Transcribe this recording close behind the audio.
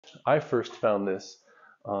I first found this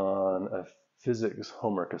on a physics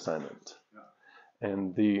homework assignment.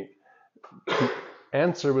 And the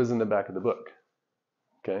answer was in the back of the book.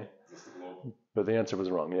 Okay? But the answer was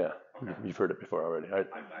wrong, yeah. Okay. You've heard it before already.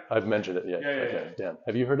 I've mentioned it, yeah. Okay, Dan.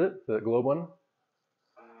 Have you heard it, the globe one?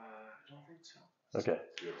 I don't think so. Okay.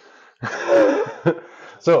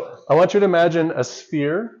 So I want you to imagine a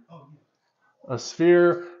sphere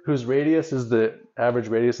whose radius is the average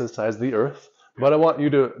radius of the size of the Earth. But I want you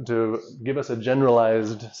to give us a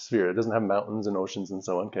generalized sphere. It doesn't have mountains and oceans and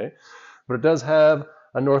so on, okay? But it does have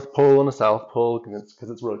a North Pole and a South Pole because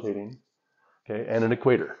it's rotating, okay? And an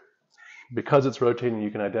equator. Because it's rotating, you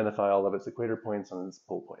can identify all of its equator points and its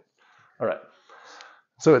pole point. All right.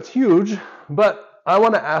 So it's huge, but I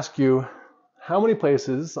want to ask you, how many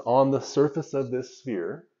places on the surface of this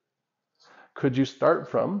sphere could you start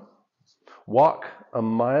from, walk a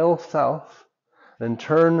mile south, then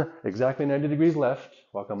turn exactly 90 degrees left,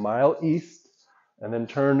 walk a mile east, and then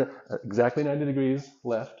turn exactly 90 degrees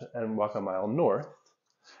left and walk a mile north,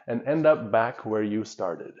 and end up back where you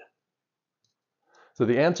started? So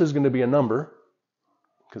the answer is going to be a number,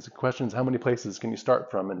 because the question is how many places can you start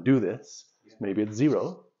from and do this? Maybe it's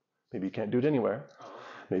 0. Maybe you can't do it anywhere.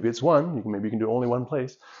 Maybe it's 1. Maybe you can do only one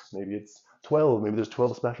place. Maybe it's 12. Maybe there's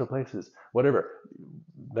 12 special places. Whatever.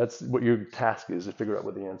 That's what your task is, to figure out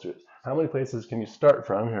what the answer is. How many places can you start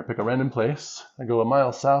from? Here, pick a random place. I go a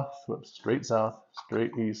mile south, straight south,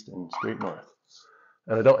 straight east, and straight north.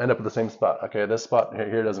 And I don't end up at the same spot. Okay, this spot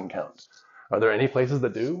here doesn't count. Are there any places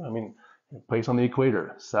that do? I mean, place on the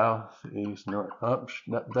equator, south, east, north. Oh,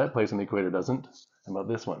 that place on the equator doesn't. How about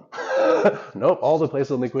this one? Nope, all the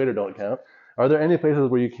places on the equator don't count. Are there any places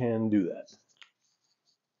where you can do that?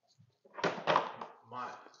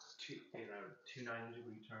 Two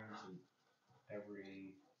 90-degree turns and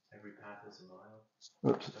every path is a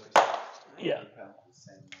mile. Oops. Yeah.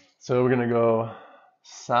 So we're going to go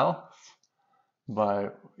south by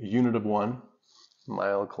unit of 1.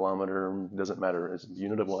 Mile, kilometer, doesn't matter. It's a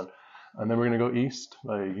unit of 1. And then we're going to go east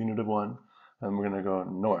by a unit of 1. And we're going to go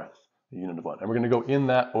north, a unit of 1. And we're going to go in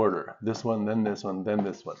that order. This one, then this one, then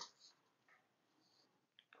this one.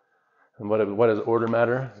 And what does order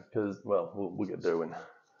matter? Because, well, we'll get there when.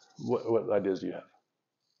 What ideas do you have?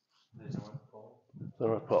 The North Pole. The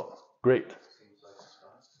North Pole. Great. Seems like a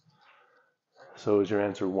spot. So is your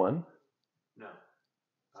answer 1? No.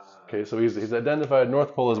 Okay, so he's identified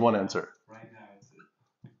North Pole as one answer. Right now it's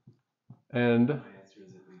And my answer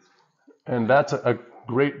is at least 1. And that's a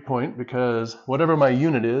great point, because whatever my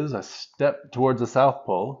unit is, a step towards the South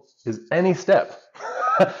Pole is any step.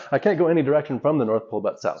 I can't go any direction from the North Pole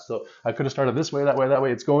but south. So I could have started this way, that way, that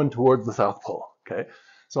way. It's going towards the South Pole. Okay,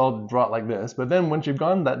 so I'll draw it like this. But then once you've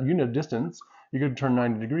gone that unit distance, you could turn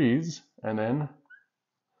 90 degrees, and then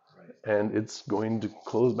and it's going to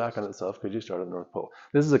close back on itself because you started the North Pole.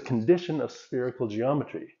 This is a condition of spherical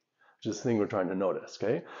geometry, which is the thing we're trying to notice,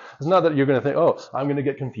 okay? It's not that you're going to think, oh, I'm going to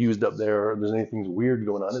get confused up there, or there's anything weird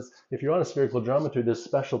going on. It's, if you're on a spherical geometry, there's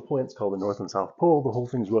special points called the North and South Pole. The whole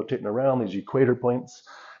thing's rotating around, these equator points.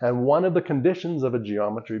 And one of the conditions of a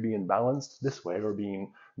geometry being balanced this way, or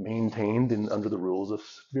being maintained under the rules of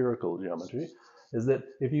spherical geometry, is that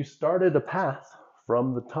if you started a path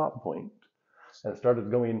from the top point and started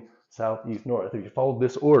going south, east, north, if you followed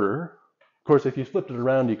this order, of course, if you flipped it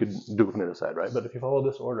around, you could do it from the other side, right? But if you follow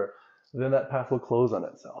this order, then that path will close on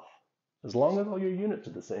itself, as long as all your units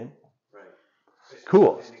are the same. Right.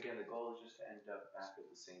 Cool. And again, the goal is just to end up back at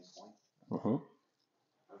the same point. Mm-hmm.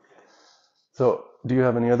 Okay. So, do you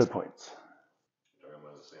have any other points? Talking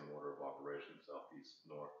about the same order of operation, south, east,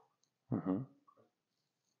 north. Mm-hmm.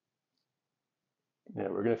 Yeah,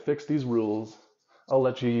 we're going to fix these rules. I'll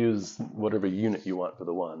let you use whatever unit you want for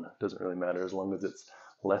the one. It doesn't really matter as long as it's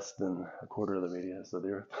less than a quarter of the radius of the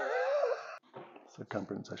Earth.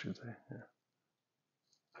 Circumference, I should say. Yeah.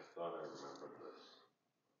 I thought I remembered this,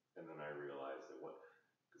 and then I realized it was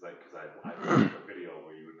because I watched a video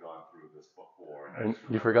where you had gone through this before, And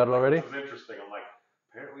you forgot it already? This was interesting. I'm like,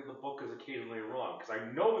 apparently the book is occasionally wrong, because I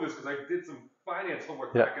know this because I did some finance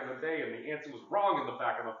homework back in the day, and the answer was wrong in the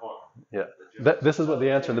back of the book. Yeah. This is what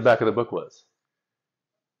the answer in the back of the book was.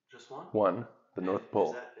 Just one? One, the North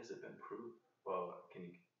Pole. Has it been proved? Well, can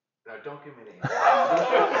you? Don't give me the answer.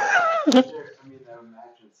 I mean, I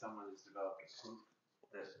imagine someone has developed a proof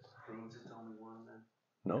that proves it's only one. Then.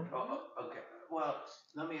 No. Oh, okay. Well,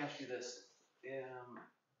 let me ask you this.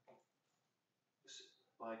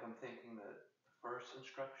 Like I'm thinking the first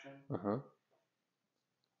instruction. 1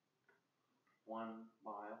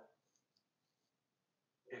 mile.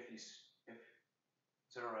 If is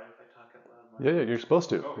it alright if I talk out loud? Yeah, you're supposed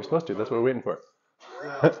to. You're supposed to. That's what we're waiting for.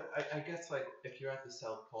 Well, I guess like if you're at the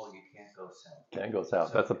South Pole, you can't go south. Can't go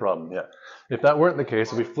south. That's the problem. Yeah. If that weren't the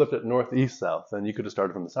case, if we flipped it north, east, south, then you could have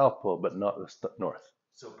started from the South Pole, but not the north.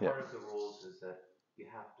 So part of the rules is that you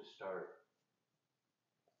have to start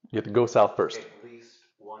You have to go south first. at least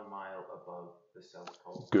 1 mile above the South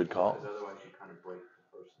Pole. Good call. Because otherwise you kind of break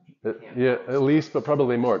the person. Yeah, at least, but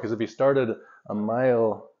probably more, because if you started a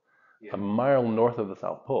mile north of the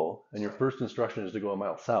South Pole, and your first instruction is to go a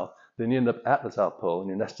mile south, then you end up at the South Pole, and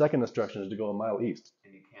your next second instruction is to go a mile east.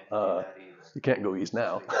 And you can't do that either. You can't go east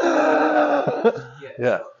now.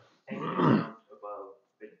 Yeah. So any amount above,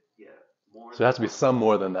 more. So it has to be some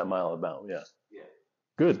more than that mile about. Yeah. Yeah.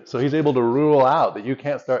 Good. So he's able to rule out that you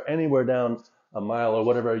can't start anywhere down a mile or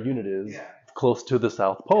whatever our unit is close to the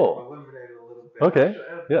South Pole. Eliminate a little bit. Okay.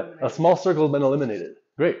 Yeah. A small circle has been eliminated.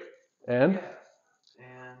 Great. And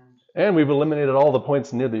we've eliminated all the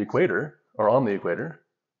points near the equator or on the equator,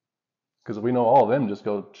 because we know all of them just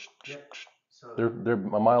go. So they're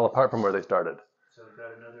a mile apart from where they started. So we've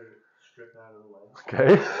got another strip out of the way.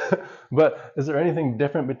 Okay. But is there anything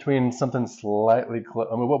different between something slightly close?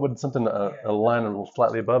 I mean, what would something a line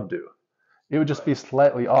slightly above do? It would just be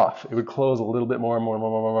slightly off. It would close a little bit more and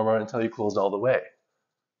more until you closed all the way.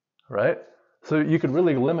 Right? So you could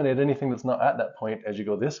really eliminate anything that's not at that point as you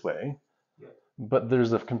go this way. Yeah. But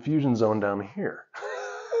there's a confusion zone down here.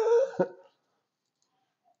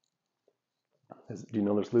 Do you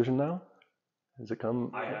know the solution now? Has it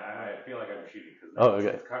come? I feel like I'm cheating because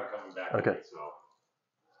okay. It's kind of coming back. Okay. To me,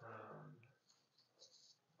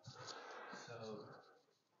 So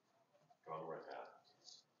go on the right path.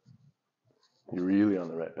 You're really on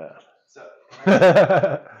the right path. So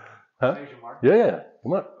Huh? major mark? Yeah.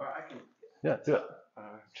 Come on. Or I can. Yeah, do it.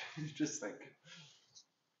 Just think.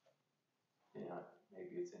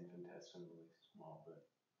 Maybe it's infinitesimally small, but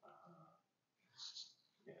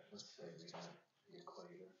let's say we have the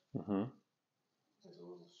equator. Mm-hmm. There's a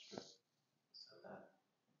little strip, so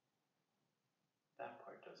that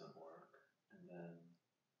part doesn't work, and then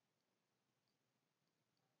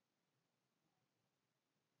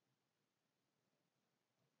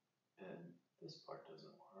this part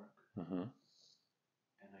doesn't work, Mm-hmm.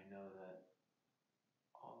 and I know that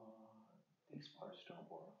these parts don't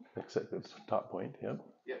work. Except the top point, yep.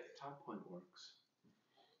 Yeah, the top point works,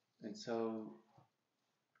 and so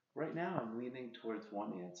right now I'm leaning towards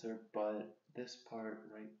one answer, but this part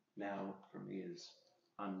right now for me is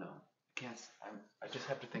unknown. I just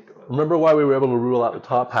have to think about it. Remember why we were able to rule out the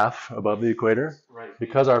top half above the equator? Right.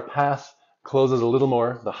 Because our path closes a little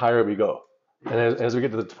more the higher we go. And as we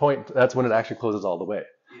get to the point, that's when it actually closes all the way.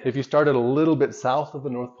 Yeah. If you started a little bit south of the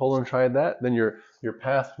North Pole and tried that, then your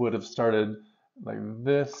path would have started like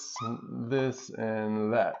this,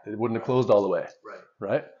 and that. It wouldn't have closed all the way.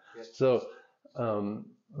 Right? Yeah. So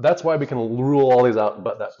that's why we can rule all these out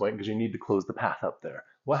but that point, because you need to close the path up there.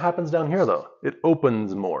 What happens down here, though? It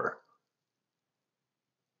opens more.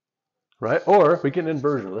 Right? Or we get an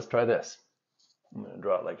inversion. Let's try this. I'm going to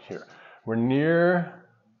draw it like here. We're near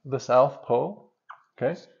the South Pole.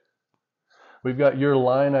 Okay? We've got your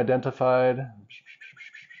line identified.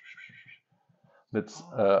 That's,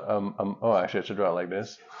 actually I should draw it like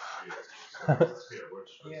this.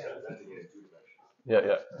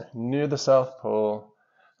 Yeah. Near the South Pole,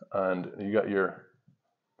 and you got your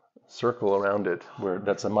circle around it, where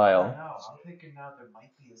that's a mile. No, I'm thinking now there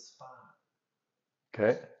might be a spot.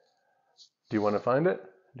 Okay. Do you want to find it?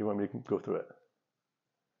 Do you want me to go through it?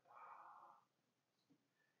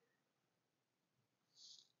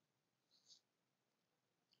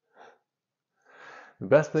 The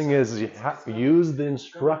best thing is you have to use the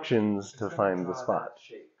instructions to find the spot.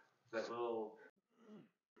 That little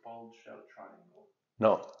bulged out triangle.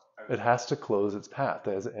 No, it has to close its path.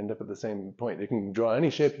 It has to end up at the same point. You can draw any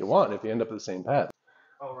shape you want if you end up at the same path.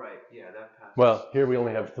 Oh, right. Yeah, that path. Well, here we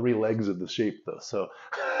only have 3 legs of the shape, though. So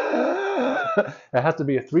it has to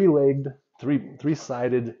be a 3-legged,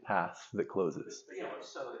 three-sided path that closes. Yeah,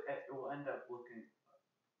 so it will end up looking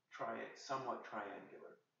somewhat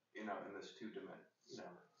triangular, in this 2-dimensional,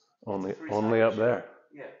 Only up there.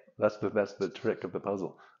 Yeah. That's the trick of the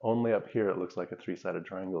puzzle. Only up here it looks like a 3-sided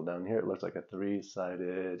triangle. Down here it looks like a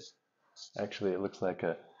 3-sided. Actually, it looks like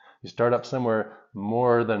you start up somewhere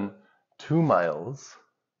more than 2 miles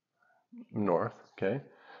north, okay?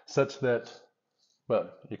 Such that,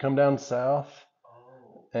 you come down south,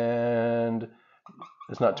 and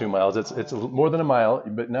it's not 2 miles. It's more than a mile.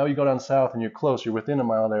 But now you go down south and you're close. You're within a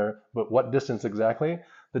mile there. But what distance exactly?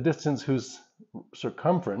 The distance whose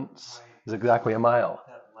circumference is exactly a mile.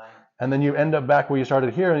 And then you end up back where you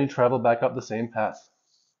started here, and you travel back up the same path.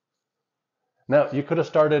 Now, you could have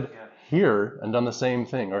started here and done the same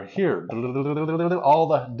thing, or here, all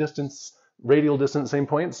the distance, radial distance, same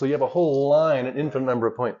points. So you have a whole line, an infinite number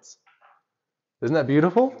of points. Isn't that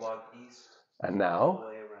beautiful? You walk east And all the now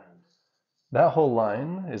way around. that whole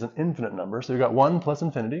line is an infinite number. So you've got 1 plus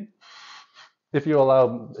infinity. If you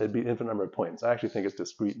allow, it'd be infinite number of points. I actually think it's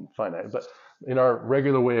discrete and finite, but in our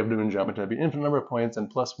regular way of doing geometry, it'd be infinite number of points and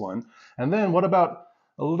plus 1. And then what about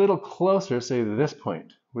a little closer, say this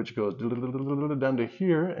point, which goes down to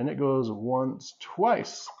here, and it goes once,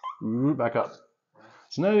 twice, back up.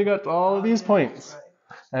 So now you got all of these points,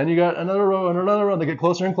 and you got another row and another row. They get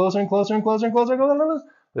closer and closer and closer and closer and closer and closer.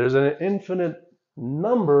 There's an infinite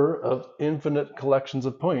number of infinite collections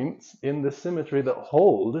of points in the symmetry that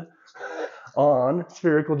hold on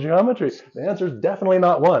spherical geometry. The answer is definitely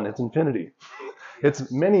not 1. It's infinity.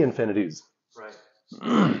 It's many infinities. Right.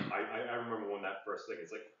 I remember when that first thing,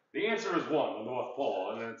 it's like, the answer is 1, the North Pole,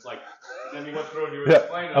 and then it's like, then you went through and you Yeah,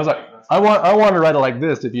 explained it. I was like, I want to write it like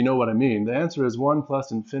this, if you know what I mean. The answer is 1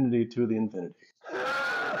 plus infinity to the infinity.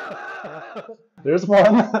 There's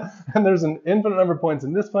 1, and there's an infinite number of points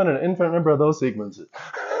in this point and an infinite number of those sequences.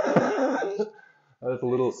 That's a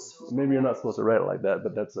little, maybe you're not supposed to write it like that,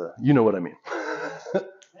 but that's you know what I mean.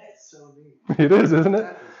 That's so neat. It is, isn't it?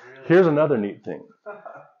 That is really Here's another neat thing.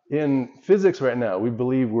 In physics right now, we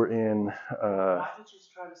believe we're in, Why did you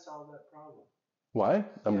try to solve that problem? why?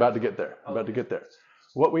 I'm about to get there. I'm about to get there.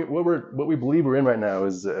 What we believe we're in right now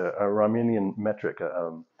is a Riemannian metric,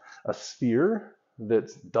 a sphere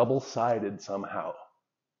that's double-sided somehow.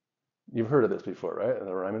 You've heard of this before, right?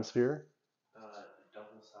 The Riemann sphere?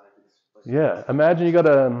 Double-sided. Yeah. Imagine you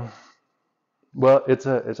got well, it's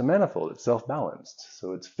a manifold. It's self-balanced,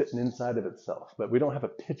 so it's fitting inside of itself. But we don't have a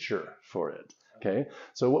picture for it. Okay.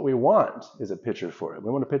 So what we want is a picture for it.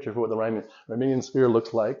 We want a picture for what the Riemannian sphere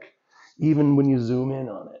looks like, even when you zoom in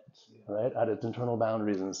on it, right, at its internal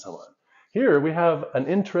boundaries and so on. Here we have an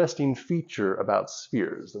interesting feature about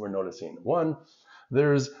spheres that we're noticing. One,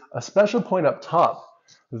 there's a special point up top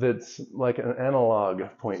that's like an analog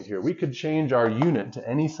point here. We could change our unit to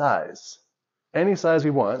any size we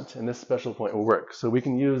want, and this special point will work. So we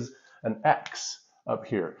can use an x up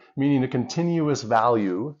here, meaning a continuous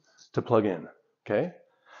value to plug in, okay?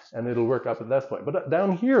 And it'll work up at that point. But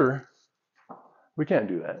down here, we can't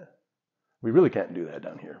do that. We really can't do that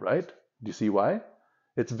down here, right? Do you see why?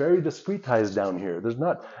 It's very discretized down here. There's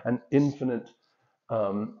not an infinite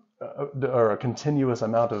or a continuous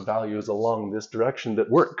amount of values along this direction that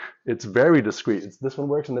work. It's very discrete. This one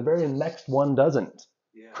works and the very next one doesn't.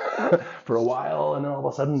 Yeah. For a while, and then all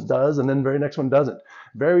of a sudden it does, and then the very next one doesn't.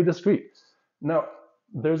 Very discrete. Now,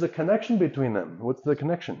 there's a connection between them. What's the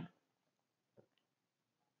connection?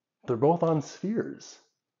 They're both on spheres.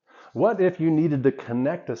 What if you needed to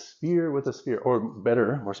connect a sphere with a sphere, or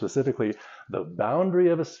better, more specifically, the boundary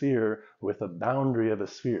of a sphere with the boundary of a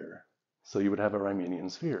sphere? So you would have a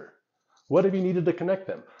Riemannian sphere. What if you needed to connect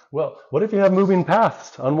them? Well, what if you have moving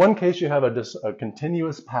paths? On one case, you have a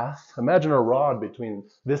continuous path. Imagine a rod between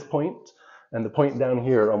this point and the point down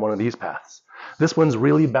here on one of these paths. This one's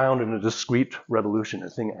really bound in a discrete revolution, a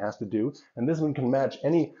thing it has to do. And this one can match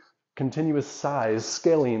any continuous size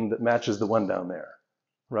scaling that matches the one down there.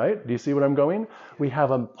 Right? Do you see what I'm going? We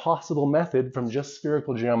have a possible method from just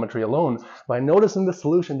spherical geometry alone, by noticing the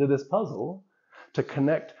solution to this puzzle, to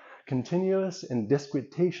connect continuous and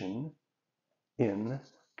discretation in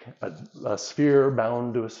a sphere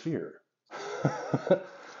bound to a sphere.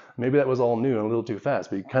 Maybe that was all new and a little too fast,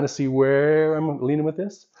 but you kind of see where I'm leaning with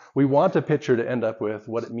this? We want a picture to end up with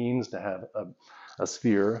what it means to have a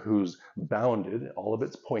sphere whose bounded, all of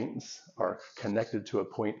its points are connected to a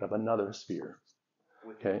point of another sphere.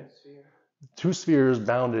 Okay? Two spheres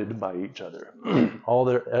bounded by each other. all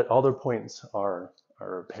their points are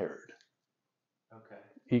paired. Okay.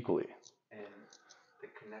 Equally. And the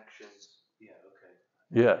connections, yeah,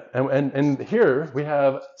 okay. Yeah, and here we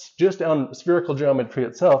have, just on spherical geometry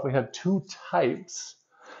itself, we have 2 types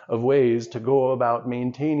of ways to go about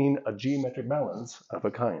maintaining a geometric balance of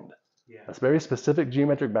a kind. Yeah. A very specific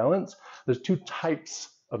geometric balance. There's 2 types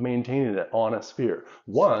of maintaining it on a sphere.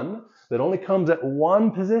 One that only comes at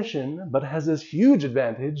one position, but has this huge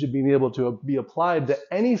advantage of being able to be applied to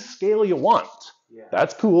any scale you want. Yeah.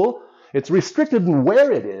 That's cool. It's restricted in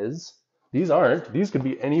where it is. These aren't. These could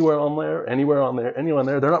be anywhere on there, anywhere on there, anywhere on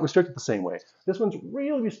there. They're not restricted the same way. This one's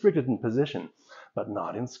really restricted in position, but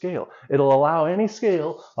not in scale. It'll allow any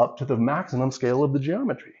scale up to the maximum scale of the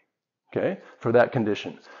geometry, okay, for that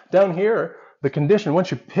condition. Down here, the condition,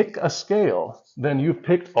 once you pick a scale, then you've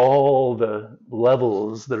picked all the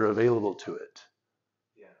levels that are available to it.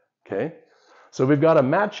 Yeah. Okay? So we've got a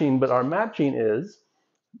matching, but our matching is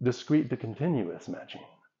discrete to continuous matching.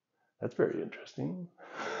 That's very interesting.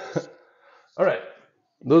 All right,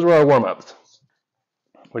 those were our warm-ups.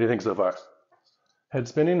 What do you think so far? Head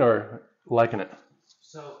spinning or liking it?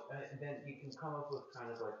 So then you can come up with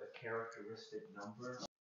kind of like a characteristic number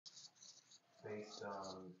based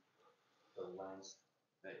on the length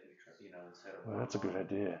that instead of Well, that's a good one.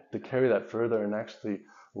 idea. To carry that further and actually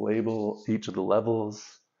label each of the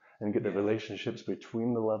levels and get the Yeah. relationships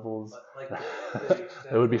between the levels. Like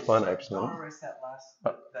That would be fun, actually. Don't erase that last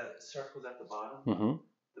that circles at the bottom, Mm-hmm.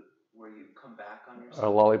 where you come back on A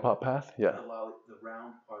yourself. lollipop path, yeah. The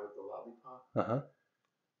round part of the lollipop. Uh-huh.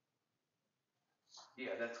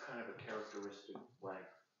 Yeah, that's kind of a characteristic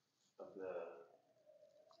length of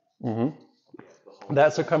Mm-hmm. the whole.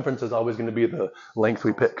 That circumference is always going to be the length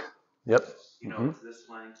we pick. Yep. It's this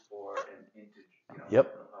length or an integer.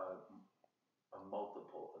 Yep. A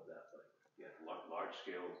multiple of that length. Yeah, large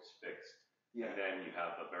scale is fixed. Yeah. And then you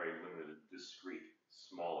have a very limited, discrete,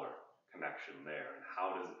 smaller connection there. And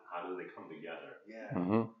how do they come together? Yeah.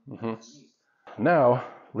 Mm-hmm. Mm-hmm. Now,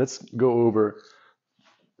 let's go over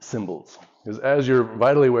symbols. Because as you're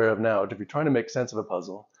vitally aware of now, if you're trying to make sense of a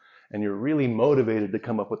puzzle and you're really motivated to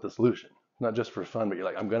come up with the solution, not just for fun, but you're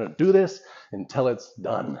like, I'm going to do this until it's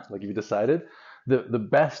done. Like you've decided, the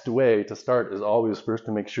best way to start is always first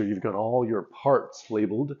to make sure you've got all your parts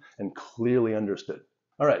labeled and clearly understood.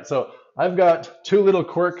 All right, so I've got two little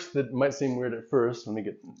quirks that might seem weird at first. Let me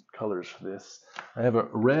get colors for this. I have a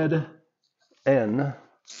red N.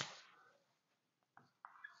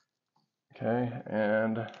 Okay,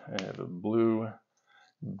 and I have a blue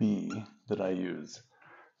B that I use.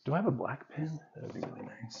 Do I have a black pen? That would be really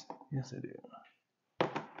nice. Yes, I do.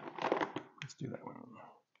 Let's do that one.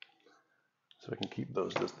 So I can keep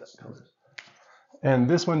those just that colors. And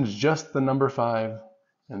this one's just the number 5,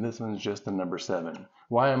 and this one's just the number 7.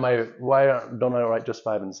 Why don't I write just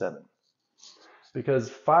 5 and 7? Because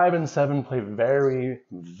 5 and 7 play very,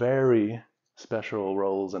 very special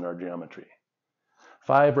roles in our geometry.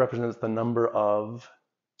 5 represents the number of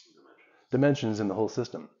dimensions in the whole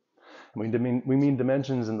system. We mean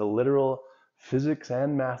dimensions in the literal physics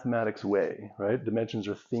and mathematics way, right? Dimensions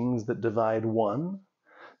are things that divide one.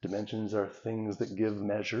 Dimensions are things that give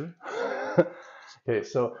measure. Okay,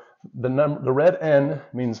 so the red N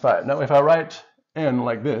means 5. Now, if I write N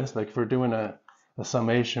like this, like if we're doing a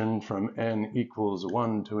summation from N equals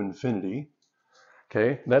 1 to infinity,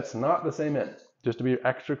 okay, that's not the same N. Just to be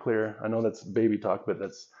extra clear, I know that's baby talk, but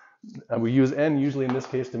we use N usually in this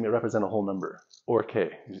case to represent a whole number, or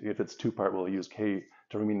K. If it's two-part, we'll use K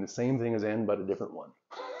to mean the same thing as N, but a different one.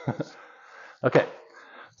 Okay,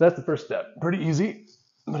 so that's the first step. Pretty easy,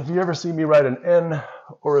 but if you ever see me write an N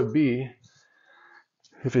or a B,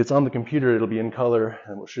 if it's on the computer, it'll be in color,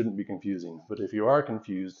 and it shouldn't be confusing. But if you are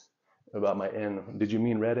confused about my N, did you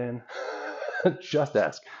mean red N? Just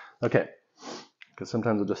ask. Okay, because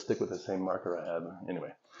sometimes I'll just stick with the same marker I have. Anyway,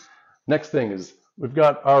 next thing is we've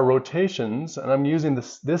got our rotations, and I'm using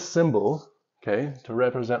this symbol, okay, to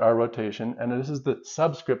represent our rotation, and this is the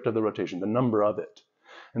subscript of the rotation, the number of it.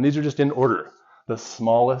 And these are just in order. The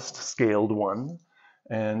smallest scaled one,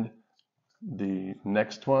 and the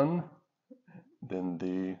next one, then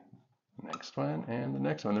the next one, and the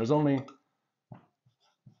next one. There's only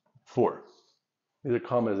 4. These are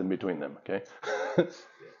commas in between them, okay?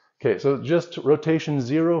 Okay, so just rotation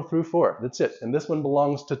 0 through 4. That's it. And this one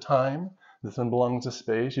belongs to time. This one belongs to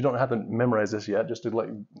space. You don't have to memorize this yet, just to let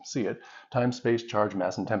you see it. Time, space, charge,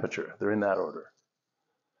 mass, and temperature. They're in that order.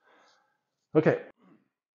 Okay.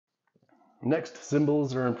 Next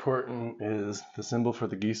symbols are important is the symbol for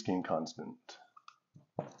the Giesecke constant.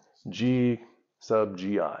 G sub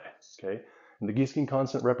Gi, okay? And the Giesecke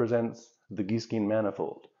constant represents the Giesecke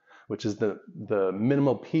manifold, which is the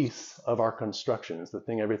minimal piece of our construction. It's the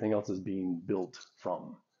thing everything else is being built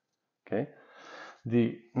from, okay?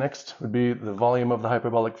 The next would be the volume of the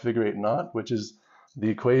hyperbolic figure 8 knot, which is the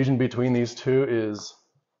equation between these two is,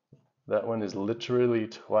 that one is literally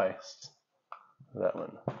twice that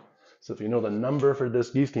one. So if you know the number for this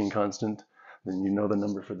Giesecke constant, then you know the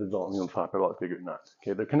number for the volume of hyperbolic figure 8 knot.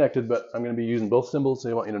 Okay, they're connected, but I'm going to be using both symbols, so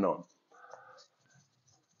I want you to know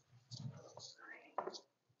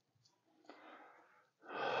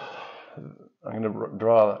them. I'm going to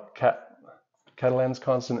draw Catalan's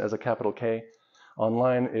constant as a capital K.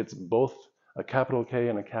 Online, it's both a capital K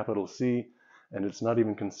and a capital C, and it's not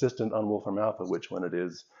even consistent on Wolfram Alpha which one it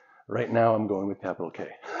is. Right now, I'm going with capital K.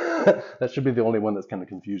 That should be the only one that's kind of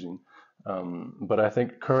confusing. But I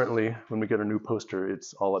think currently, when we get our new poster,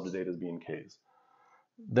 it's all up to date as being Ks.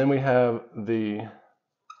 Then we have the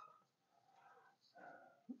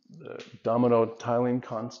domino tiling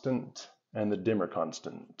constant and the dimmer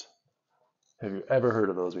constant. Have you ever heard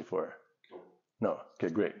of those before? No.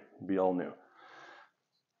 Okay, great. Be all new.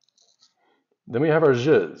 Then we have our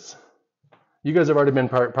j's. You guys have already been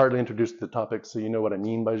partly introduced to the topic, so you know what I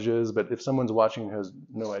mean by j's, but if someone's watching who has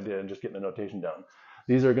no idea, and just getting the notation down.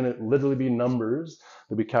 These are going to literally be numbers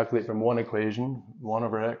that we calculate from one equation, 1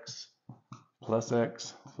 over x plus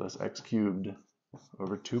x cubed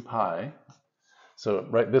over 2 pi. So,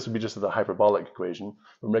 right, this would be just the hyperbolic equation.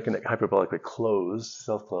 We're making it hyperbolically closed,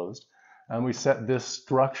 self-closed. And we set this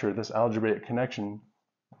structure, this algebraic connection,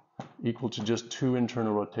 equal to just 2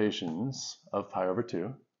 internal rotations of pi over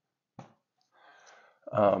 2.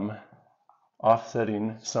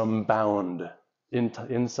 Offsetting some bound,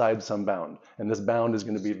 inside some bound. And this bound is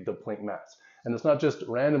going to be the Planck mass. And it's not just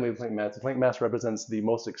randomly the Planck mass. The Planck mass represents the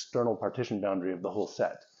most external partition boundary of the whole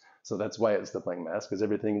set. So that's why it's the Planck mass, because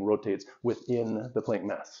everything rotates within the Planck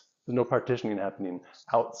mass. There's no partitioning happening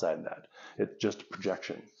outside that. It's just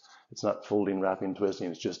projection. It's not folding, wrapping,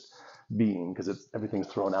 twisting. It's just being, because everything's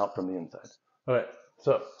thrown out from the inside. All right,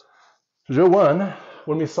 so J1,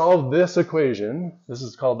 when we solve this equation, this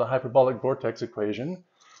is called the hyperbolic vortex equation,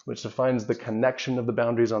 which defines the connection of the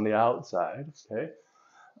boundaries on the outside. Okay,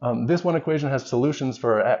 this one equation has solutions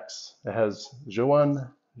for our x. It has J1,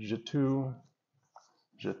 J2,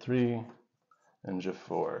 J3, and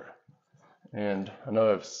J4. And I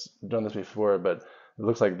know I've done this before, but it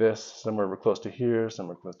looks like this, somewhere close to here,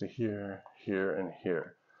 somewhere close to here, here, and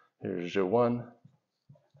here. Here's J1,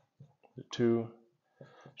 J2,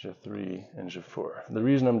 J3, and J4. The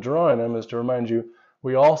reason I'm drawing them is to remind you,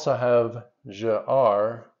 we also have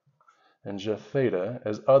Jr and J theta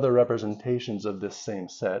as other representations of this same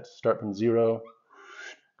set. Start from 0,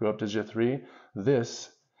 go up to J3. This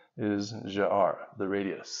is Jr, the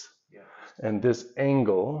radius. Yeah. And this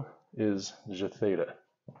angle is J theta.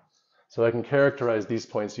 So I can characterize these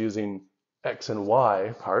points using x and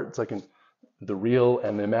y parts. The real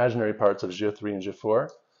and the imaginary parts of J3 and J4.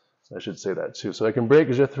 I should say that too. So I can break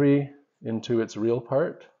J3 into its real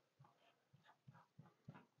part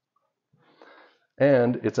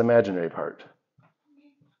and its imaginary part.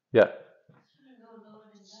 Yeah.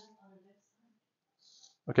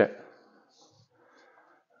 Okay.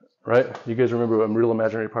 Right? You guys remember what real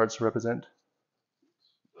imaginary parts represent?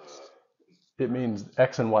 It means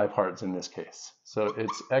x and y parts in this case. So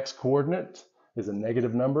its x coordinate is a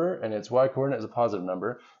negative number and its y coordinate is a positive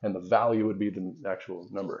number, and the value would be the actual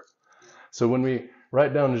number. So when we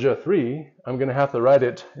write down J3, I'm going to have to write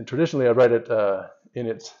it, and traditionally I write it in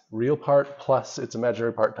its real part plus its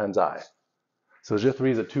imaginary part times I. So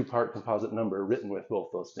J3 is a 2-part composite number written with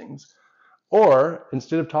both those things. Or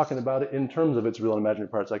instead of talking about it in terms of its real and imaginary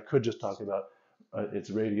parts, I could just talk about its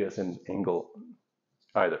radius and angle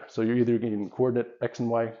either. So you're either getting coordinate x and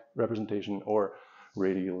y representation or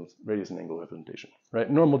radius and angle representation, right?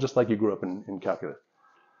 Normal, just like you grew up in calculus.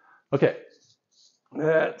 Okay,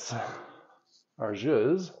 that's our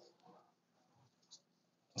j's.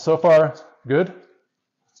 So far, good?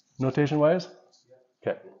 Notation-wise?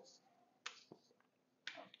 Okay.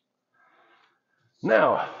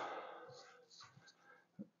 Now,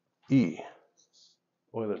 E,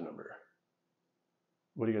 Euler's number.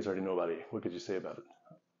 What do you guys already know about E? What could you say about it?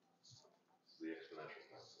 The exponential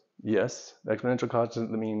constant. Yes, the exponential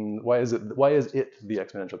constant. I mean, why is it the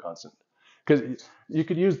exponential constant? Because you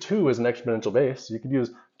could use 2 as an exponential base. You could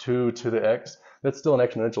use 2 to the x. That's still an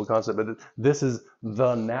exponential constant, but this is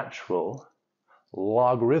the natural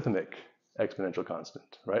logarithmic exponential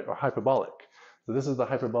constant, right? Or hyperbolic. So this is the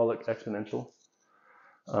hyperbolic exponential,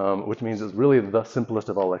 which means it's really the simplest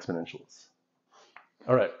of all exponentials.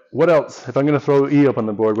 All right, what else? If I'm going to throw E up on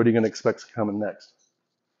the board, what are you going to expect coming next?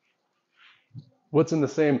 What's in the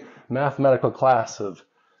same mathematical class of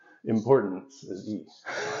importance as E?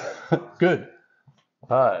 Good.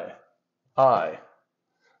 Pi, I,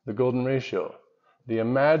 the golden ratio, the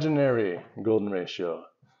imaginary golden ratio.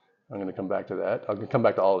 I'm going to come back to that. I'll come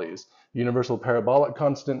back to all these. Universal parabolic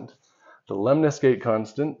constant, the Lemniscate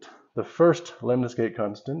constant, the first Lemniscate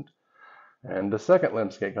constant, and the second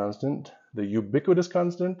Lemniscate constant, the ubiquitous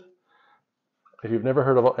constant. If you've never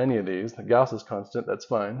heard of any of these, the Gauss's constant, that's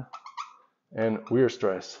fine, and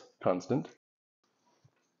Weierstrass constant.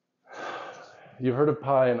 You've heard of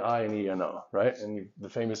pi and I and E, I know, right? And the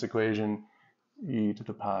famous equation, e to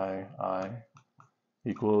the pi I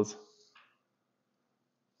equals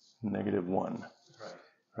 -1,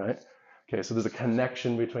 right? Okay, so there's a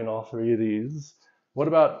connection between all three of these. What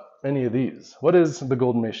about any of these? What is the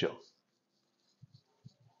golden ratio?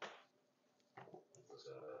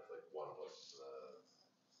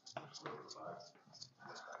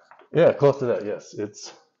 Yeah, close to that, yes.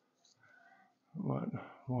 It's what?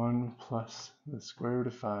 1 plus the square root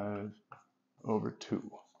of 5 over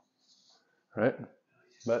 2, right?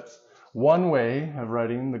 That's one way of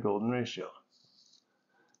writing the golden ratio.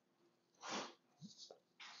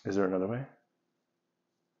 Is there another way?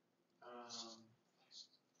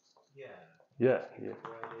 Yeah. Yeah.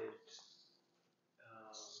 Write it.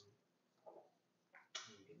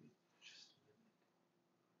 Give me just a minute.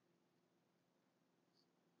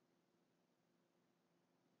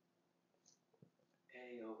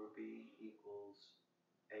 A over B equals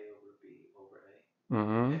A over B over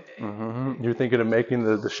A. You're thinking of making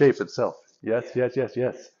the shape itself. Yes, Yeah.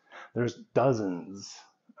 yes. There's dozens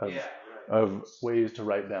of, Yeah, right. of ways to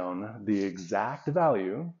write down the exact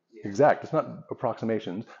value. Yeah. Exact, it's not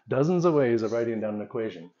approximations. Dozens of ways of writing down an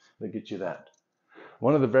equation that get you that.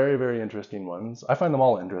 One of the very, very interesting ones, I find them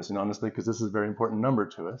all interesting, honestly, because this is a very important number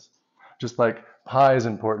to us. Just like pi is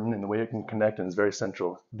important in the way it can connect and is very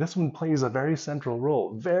central. This one plays a very central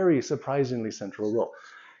role, very surprisingly central role.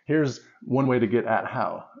 Here's one way to get at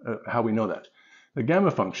how we know that. The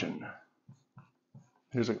gamma function.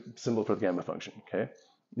 Here's a symbol for the gamma function, okay?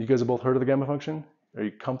 You guys have both heard of the gamma function? Are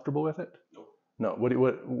you comfortable with it? Nope. No. What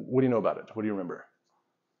do you know about it? What do you remember?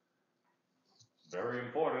 Very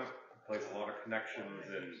important. Plays a lot of connections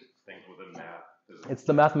and things within math. It's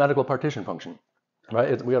the mathematical partition function,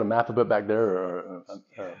 right? We got a map of it back there, or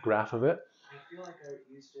a graph of it. I feel like I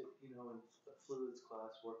used it, in a fluids class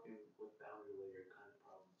working with boundary layer kind of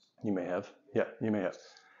problems. You may have. Yeah, you may have.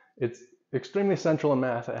 It's extremely central in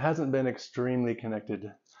math. It hasn't been extremely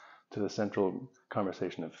connected to the central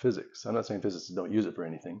conversation of physics. I'm not saying physicists don't use it for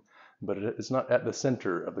anything, but it's not at the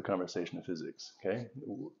center of the conversation of physics, okay?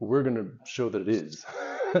 We're going to show that it is.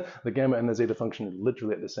 The gamma and the zeta function are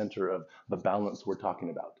literally at the center of the balance we're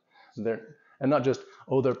talking about. And not just,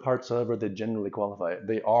 they're parts of, or they generally qualify it.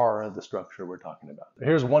 They are the structure we're talking about.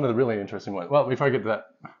 Here's one of the really interesting ones. Well, before I get to that,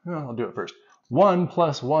 I'll do it first. 1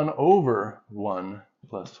 plus 1 over 1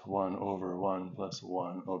 plus 1 over 1 plus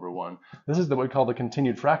 1 over 1. This is what we call the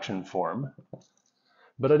continued fraction form.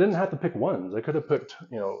 But I didn't have to pick ones. I could have picked,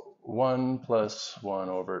 1 plus 1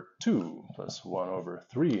 over 2 plus 1 over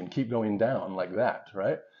 3 and keep going down like that,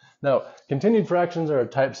 right? Now, continued fractions are a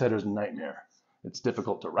typesetter's nightmare. It's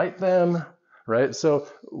difficult to write them, right? So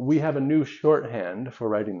we have a new shorthand for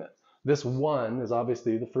writing that. This 1 is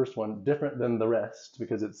obviously the first one, different than the rest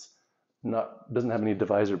because it's doesn't have any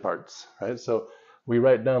divisor parts, right? So we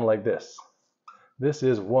write down like this. This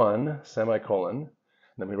is 1 semicolon.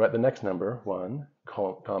 Then we write the next number, 1,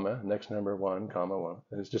 comma, next number, 1, comma, 1.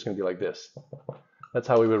 And it's just going to be like this. That's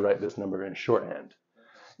how we would write this number in shorthand.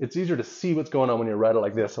 It's easier to see what's going on when you write it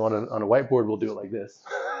like this. So on a whiteboard, we'll do it like this.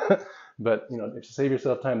 But, if you save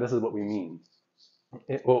yourself time, this is what we mean.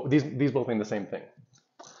 These both mean the same thing.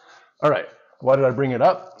 All right. Why did I bring it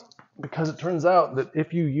up? Because it turns out that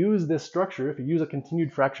if you use this structure, if you use a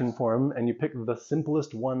continued fraction form and you pick the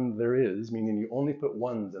simplest one there is, meaning you only put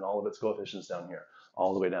ones in all of its coefficients down here,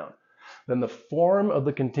 all the way down, then the form of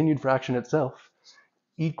the continued fraction itself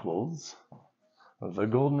equals the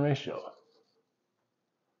golden ratio.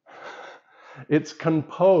 It's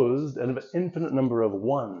composed of an infinite number of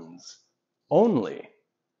ones only.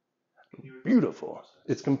 Beautiful.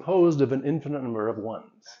 It's composed of an infinite number of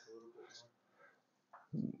ones.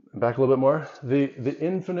 Back a little bit more. The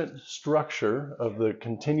infinite structure of the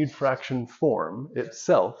continued fraction form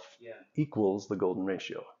itself equals the golden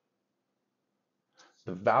ratio.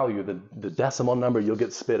 The value, the decimal number you'll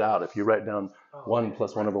get spit out if you write down 1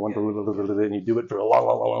 plus 1 over 1, and you do it for a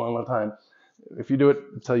long time. If you do it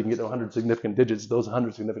until you can get to 100 significant digits, those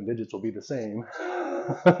 100 significant digits will be the same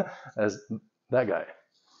as that guy.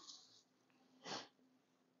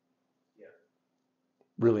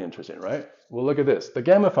 Really interesting, right? Well, look at this. The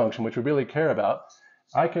gamma function, which we really care about,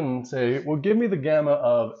 I can say, well, give me the gamma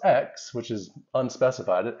of x, which is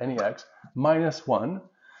unspecified at any x, minus 1,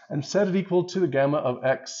 and set it equal to the gamma of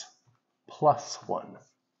x plus 1.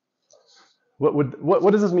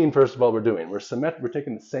 What does this mean, first of all, we're doing? We're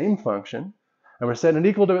taking the same function, and we're setting it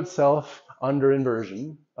equal to itself under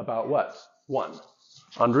inversion about what? 1.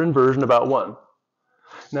 Under inversion about 1.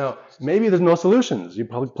 Now, maybe there's no solutions. You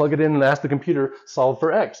plug it in and ask the computer, solve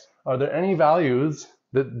for x. Are there any values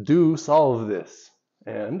that do solve this?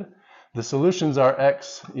 And the solutions are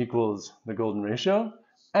x equals the golden ratio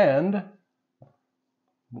and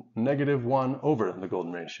negative 1 over the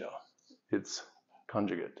golden ratio. It's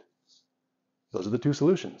conjugate. Those are the two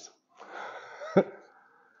solutions.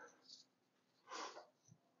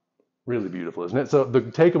 Really beautiful, isn't it? So the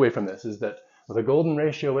takeaway from this is that the golden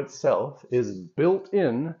ratio itself is built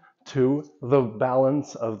in to the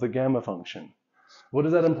balance of the gamma function. What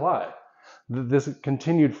does that imply? This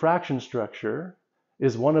continued fraction structure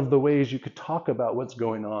is one of the ways you could talk about what's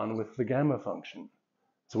going on with the gamma function.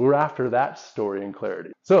 So we're after that story and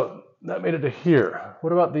clarity. So that made it to here.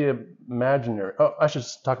 What about the imaginary? Oh, I should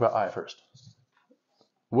talk about I first.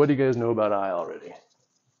 What do you guys know about I already?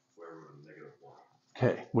 Square root of -1.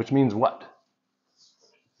 Okay, which means what?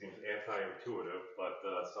 Seems anti-intuitive, but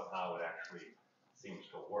somehow it actually seems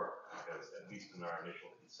to work, because at least in our initial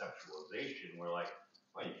conceptualization, we're like,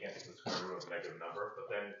 well, you can't take the square root of a negative number, but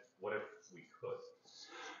then what if we could?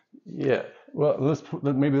 Yeah, well,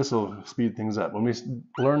 maybe this will speed things up. When we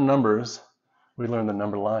learn numbers, we learn the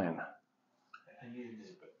number line. I needed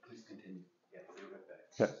it, but please continue. Yeah, we'll be right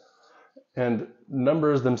back. Okay. And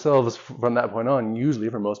numbers themselves, from that point on, usually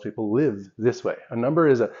for most people, live this way. A number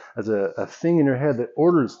is a thing in your head that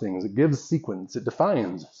orders things. It gives sequence. It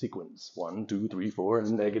defines sequence. 1, 2, 3, 4,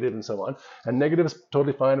 and negative, and so on. And negative is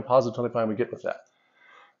totally fine, and positive is totally fine. We get with that.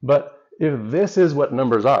 But if this is what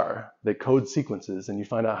numbers are, they code sequences, and you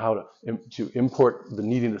find out how to import the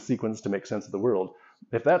needing the sequence to make sense of the world.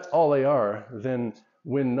 If that's all they are, then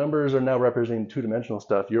when numbers are now representing two-dimensional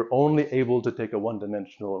stuff, you're only able to take a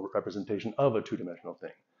one-dimensional representation of a two-dimensional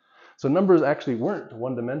thing. So numbers actually weren't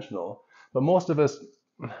one-dimensional, but most of us,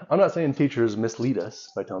 I'm not saying teachers mislead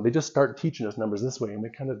us by telling, they just start teaching us numbers this way, and we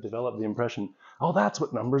kind of develop the impression, oh, that's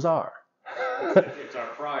what numbers are. It's our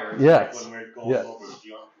priors, Yes. like when we're going Yes. over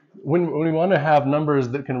geometry. When we want to have numbers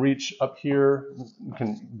that can reach up here,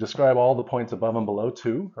 can describe all the points above and below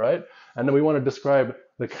too, right? And then we want to describe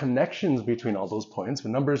the connections between all those points.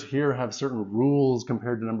 But numbers here have certain rules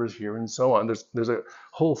compared to numbers here and so on. There's a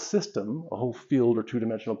whole system, a whole field or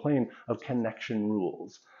two-dimensional plane of connection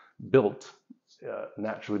rules built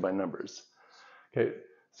naturally by numbers. Okay,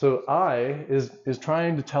 so I is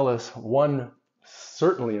trying to tell us one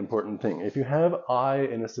certainly important thing. If you have I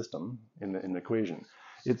in a system, in the equation,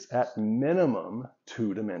 it's at minimum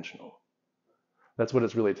two-dimensional. That's what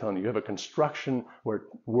it's really telling you. You have a construction where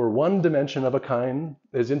one dimension of a kind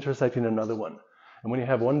is intersecting another one. And when you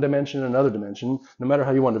have one dimension and another dimension, no matter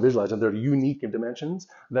how you want to visualize them, they're unique in dimensions,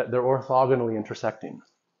 that they're orthogonally intersecting,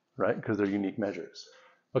 right? Because they're unique measures.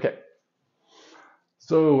 Okay.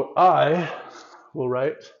 So I will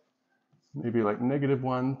write maybe like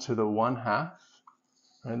 -1 to the 1/2.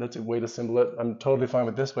 Right? That's a way to symbol it. I'm totally fine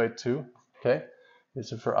with this way too. Okay.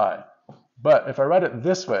 This is for I. But if I write it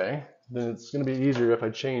this way, then it's going to be easier if I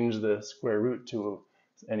change the square root to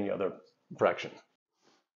any other fraction.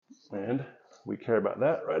 And we care about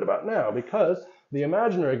that right about now, because the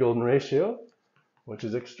imaginary golden ratio, which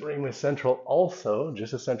is extremely central also,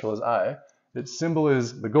 just as central as I, its symbol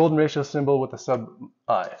is the golden ratio symbol with the sub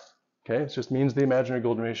I. Okay, it just means the imaginary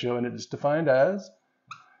golden ratio, and it's defined as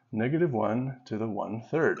 -1 to the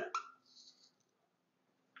 1/3.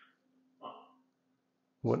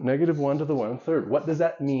 What -1 to the 1/3? What does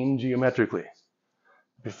that mean geometrically?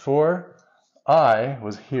 Before, I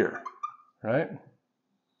was here, right?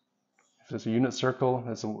 If it's a unit circle,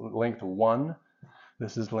 that's a length 1.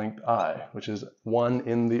 This is length I, which is 1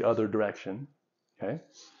 in the other direction. Okay.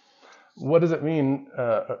 What does it mean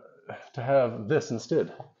to have this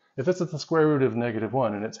instead? If this is the square root of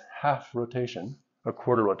 -1 and it's half rotation, or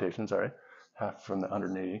quarter rotation, sorry, half from the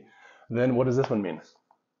 180, then what does this one mean?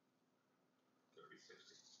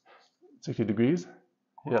 60 degrees?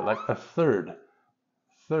 Yeah, like a third,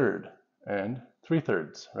 and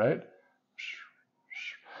 3/3, right?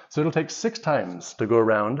 So it'll take 6 times to go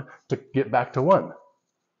around to get back to 1,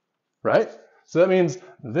 right? So that means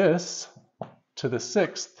this to the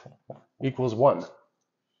 6th equals 1.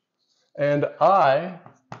 And I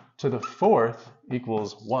to the 4th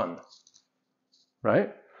equals 1,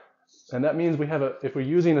 right? And that means we have if we're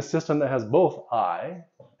using a system that has both I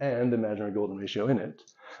and imaginary golden ratio in it,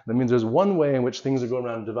 that means there's one way in which things are going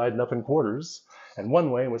around dividing up in quarters, and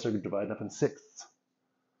one way in which they're dividing up in sixths.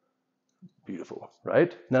 Beautiful,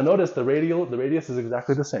 right? Now notice the radius is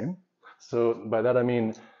exactly the same. So by that I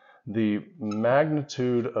mean the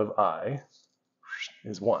magnitude of I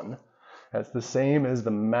is 1. That's the same as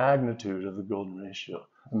the magnitude of the golden ratio,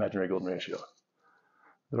 imaginary golden ratio.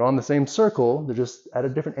 They're on the same circle, they're just at a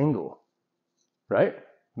different angle, right?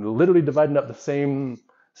 They're literally dividing up the same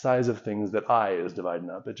size of things that I is dividing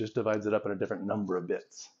up. It just divides it up in a different number of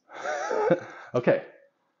bits. Okay.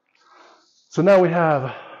 So now we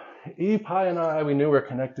have E, pi, and I. We knew we're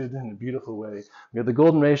connected in a beautiful way. We have the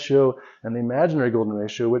golden ratio and the imaginary golden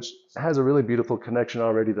ratio, which has a really beautiful connection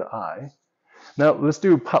already to I. Now let's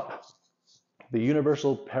do PUP, the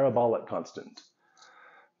universal parabolic constant.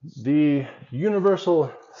 The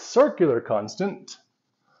universal circular constant,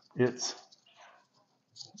 its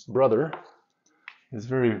brother, is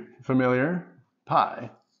very familiar, pi.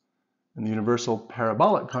 And the universal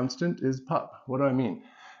parabolic constant is pup. What do I mean?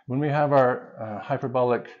 When we have our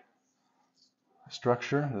hyperbolic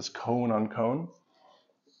structure, this cone on cone,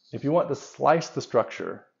 if you want to slice the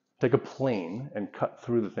structure, take a plane and cut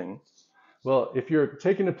through the thing. Well, if you're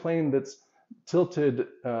taking a plane that's tilted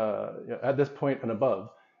at this point and above,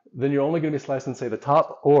 then you're only going to be slicing, say, the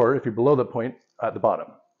top, or if you're below the point, at the bottom.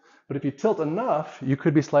 But if you tilt enough, you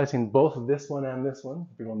could be slicing both this one and this one,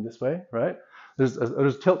 if you're going this way, right? There's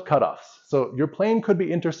tilt cutoffs. So your plane could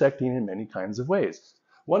be intersecting in many kinds of ways.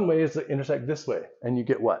 One way is to intersect this way, and you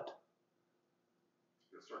get what?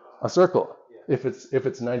 A circle, if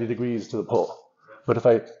it's 90 degrees to the pole. But if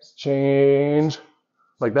I change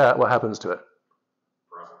like that, what happens to it?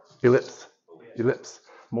 Ellipse. Ellipse.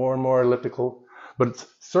 More and more elliptical. But it's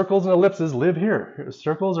circles and ellipses live here.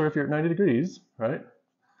 Circles are if you're at 90 degrees, right?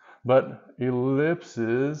 But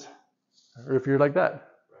ellipses are if you're like that.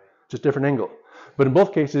 Just different angle. But in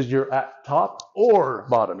both cases, you're at top or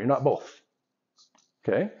bottom. You're not both.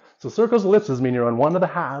 Okay? So circles, ellipses mean you're on one of the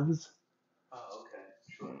halves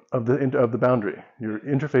of the boundary. You're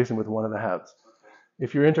interfacing with one of the halves.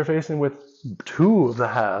 If you're interfacing with two of the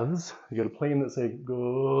halves, you get a plane that say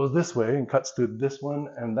goes this way and cuts through this one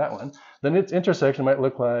and that one, then its intersection might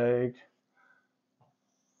look like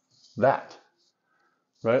that,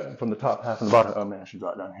 right? From the top half and the bottom. Oh man, I should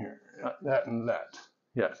draw it down here. That and that.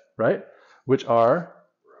 Yeah, right? Which are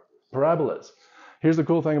parabolas. Here's the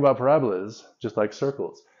cool thing about parabolas, just like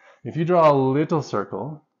circles. If you draw a little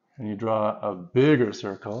circle and you draw a bigger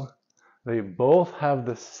circle, they both have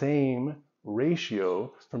the same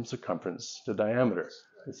ratio from circumference to diameter.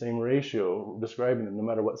 The same ratio describing them no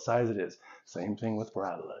matter what size it is. Same thing with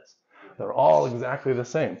parabolas. They're all exactly the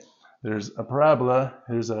same. There's a parabola,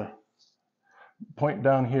 there's a point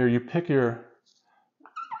down here. You pick your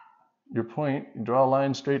point, you draw a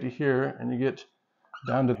line straight to here, and you get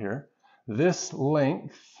down to here. This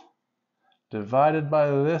length divided by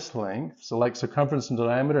this length, so like circumference and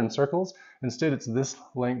diameter in circles, instead it's this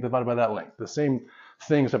length divided by that length. The same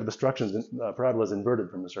thing, except the structure, parabola is inverted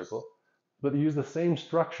from the circle. But you use the same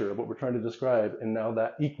structure of what we're trying to describe, and now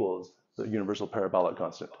that equals the universal parabolic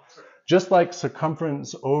constant. Just like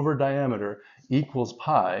circumference over diameter equals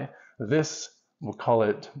pi, this, we'll call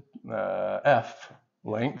it f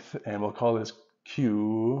length, and we'll call this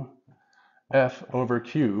q, f over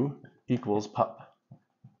q equals pup.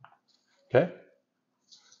 Okay?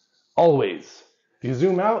 Always. If you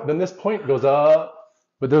zoom out, then this point goes up,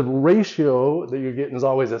 but the ratio that you're getting is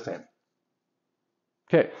always the same.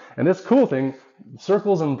 Okay, and this cool thing,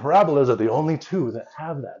 circles and parabolas are the only two that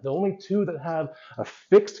have that. The only two that have a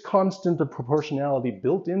fixed constant of proportionality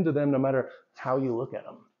built into them no matter how you look at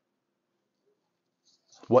them.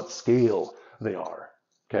 What scale they are.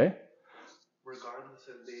 Okay? Regardless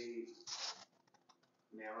of the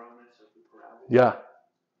narrowness of the parabola? Yeah,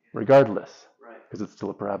 regardless. Right. Because it's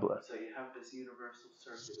still a parabola. So you have this universal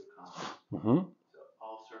circular constant. Mm-hmm. So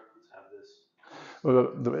all circles have this.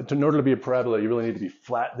 Well, in order to be a parabola, you really need to be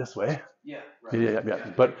flat this way. Yeah, right.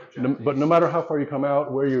 Yeah. But no matter how far you come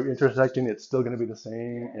out, where you're intersecting, it's still going to be the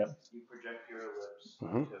same. Yeah. Yep. You project your ellipse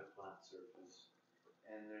Mm-hmm. onto a flat surface,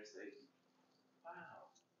 and there's a wow.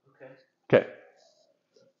 Okay.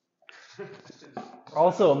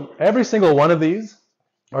 Also, every single one of these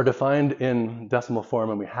are defined in decimal form,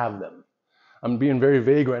 and we have them. I'm being very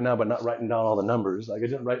vague right now by not writing down all the numbers. Like I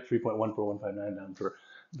didn't write 3.14159 down for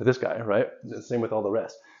this guy, right? The same with all the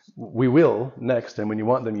rest. We will next, and when you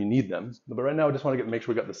want them, you need them. But right now, I just want to make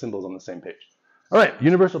sure we got the symbols on the same page. All right,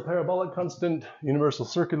 universal parabolic constant, universal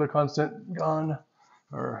circular constant, gone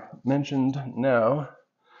or mentioned now.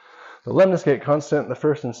 The lemniscate constant, the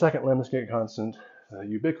first and second lemniscate constant, the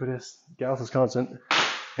ubiquitous Gauss's constant,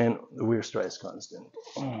 and the Weierstrass constant.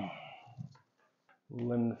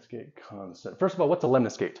 Lemniscate constant. First of all, what's a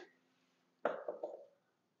lemniscate?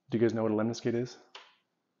 Do you guys know what a lemniscate is?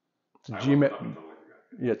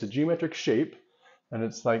 It's a geometric shape, and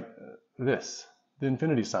it's like this, the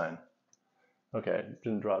infinity sign. Okay,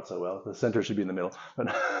 didn't draw it so well. The center should be in the middle.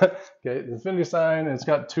 But okay, the infinity sign, and it's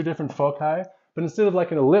got two different foci, but instead of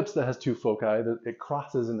like an ellipse that has two foci, it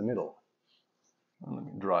crosses in the middle. Let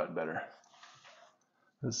me draw it better.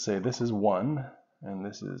 Let's say this is 1, and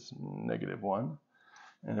this is -1.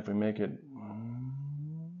 And if we make it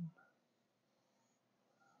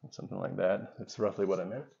something like that, that's roughly what I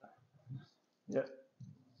meant. Yeah.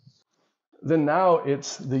 Then now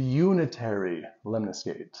it's the unitary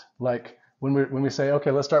lemniscate. Like when we say,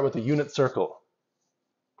 okay, let's start with a unit circle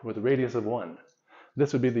with a radius of 1.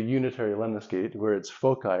 This would be the unitary lemniscate where its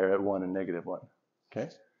foci are at 1 and -1. Okay.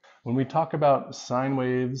 When we talk about sine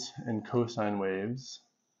waves and cosine waves,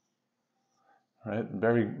 right?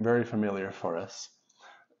 Very, very familiar for us.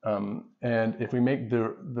 And if we make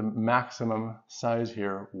the maximum size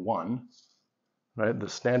here 1, right, the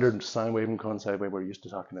standard sine wave and cosine wave we're used to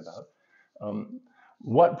talking about,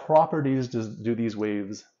 what properties do these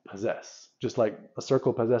waves possess? Just like a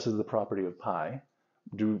circle possesses the property of pi,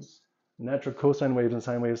 do natural cosine waves and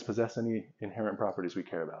sine waves possess any inherent properties we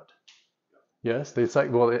care about? Yes,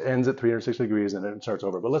 well, it ends at 360 degrees and then it starts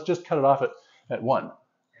over. But let's just cut it off at 1.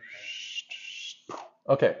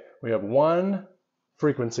 Okay, we have 1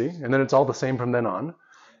 frequency, and then it's all the same from then on.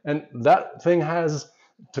 And that thing has,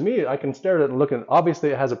 to me, I can stare at it and look at it. Obviously,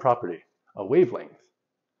 it has a property, a wavelength.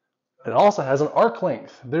 It also has an arc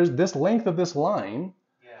length. There's this length of this line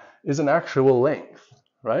is an actual length,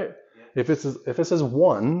 right? If this is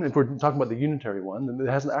 1, if we're talking about the unitary one, then it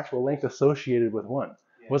has an actual length associated with 1.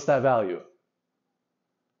 What's that value?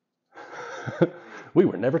 We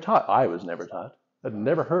were never taught. I was never taught. I'd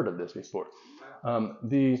never heard of this before.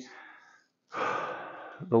 The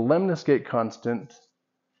lemniscate constant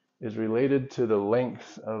is related to the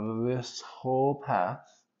length of this whole path,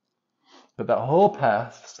 but that whole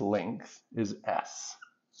path's length is s.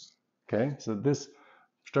 Okay, so this,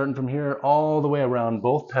 starting from here all the way around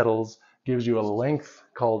both petals, gives you a length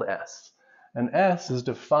called s. And s is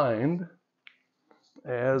defined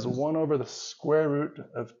as 1 over the square root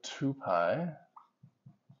of 2 pi.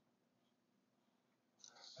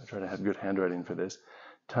 I try to have good handwriting for this,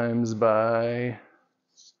 times by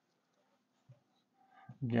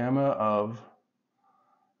gamma of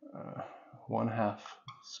 1/2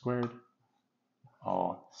 squared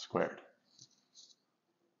all squared.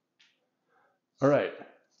 All right.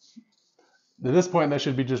 At this point, that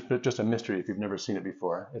should be just a mystery if you've never seen it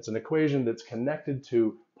before. It's an equation that's connected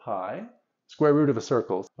to pi, square root of a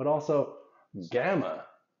circle, but also gamma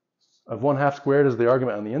of 1/2 squared is the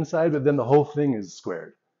argument on the inside, but then the whole thing is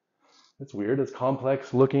squared. It's weird, it's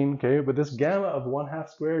complex looking, okay? But this gamma of 1/2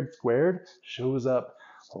 squared shows up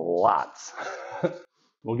lots.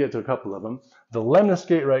 We'll get to a couple of them. The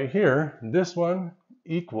lemniscate right here, this one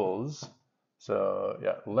equals, so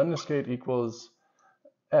yeah, lemniscate equals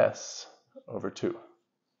s over 2.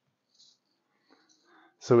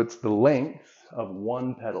 So it's the length of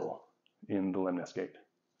 1 petal in the lemniscate,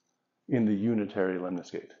 in the unitary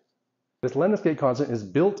lemniscate. This lemniscate constant is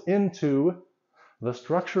built into the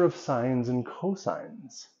structure of sines and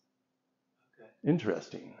cosines. Okay.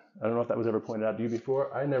 Interesting. I don't know if that was ever pointed out to you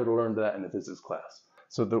before. I never learned that in a physics class.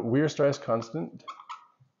 So the Weierstrass constant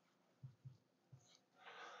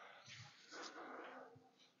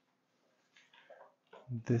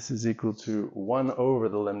this is equal to 1 over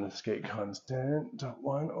the lemniscate constant,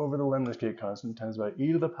 1 over the lemniscate constant times by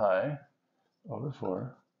e to the pi over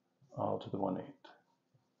 4 all to the 1/8.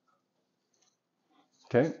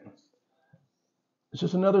 Okay. It's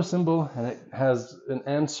just another symbol, and it has an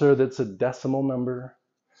answer that's a decimal number,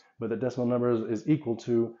 but the decimal number is equal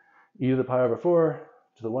to e to the pi over 4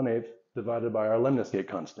 to the 1/8 divided by our lemniscate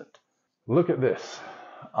constant. Look at this.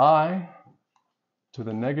 I to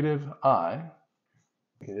the negative I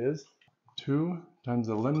is 2 times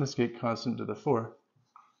the lemniscate constant to the 4th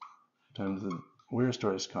times the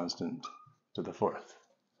Weierstrass constant to the 4th.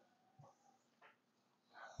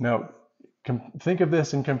 Now, think of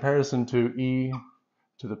this in comparison to e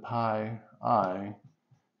to the pi I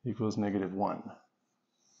equals -1.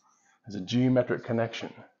 As a geometric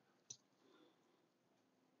connection.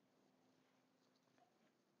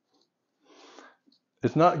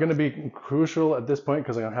 It's not going to be crucial at this point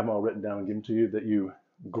because I'm going to have them all written down and given to you that you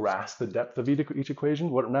grasp the depth of each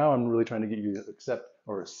equation. What now I'm really trying to get you to accept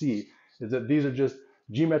or see is that these are just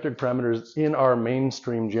geometric parameters in our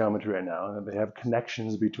mainstream geometry right now, and they have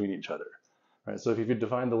connections between each other. Right? So if you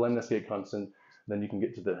define the lemniscate constant, then you can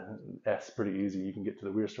get to the S pretty easy. You can get to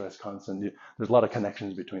the Weierstrass constant. There's a lot of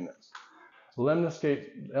connections between them.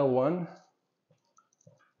 Lemniscate L1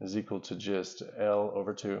 is equal to just L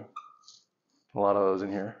over 2. A lot of those in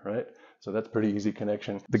here, right? So that's pretty easy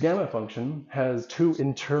connection. The gamma function has 2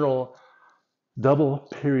 internal double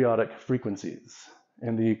periodic frequencies.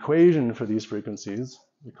 And the equation for these frequencies,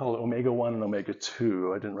 we call it omega-1 and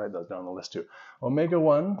omega-2. I didn't write those down on the list too.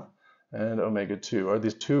 Omega-1 and omega-2 are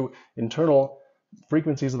these 2 internal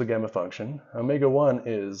frequencies of the gamma function. Omega-1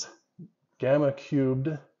 is gamma cubed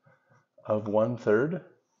of 1/3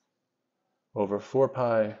 over 4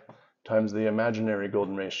 pi times the imaginary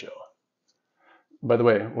golden ratio. By the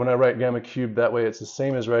way, when I write gamma cubed that way, it's the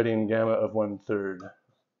same as writing gamma of 1/3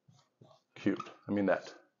 cubed. I mean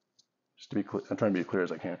that. Just to be clear, I'm trying to be as clear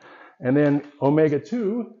as I can. And then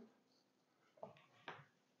omega-2,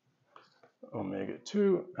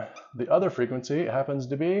 the other frequency happens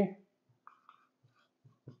to be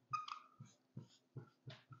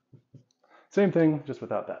Same thing, just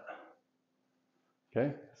without that.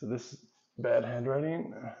 Okay, so this bad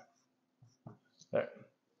handwriting. There.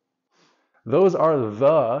 Those are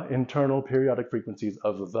the internal periodic frequencies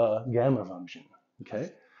of the gamma function.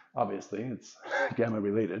 Okay, obviously it's gamma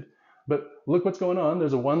related, but look what's going on.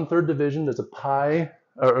 There's a 1/3 division. There's a pi,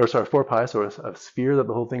 or sorry, 4 pi, so a sphere that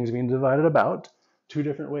the whole thing's being divided about 2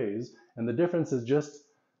 different ways, and the difference is just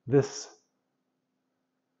this.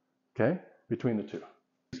 Okay, between the two.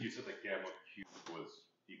 You said that gamma cubed was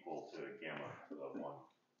equal to gamma to the 1.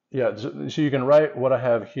 Yeah, so you can write what I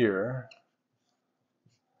have here.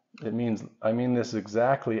 It means, I mean this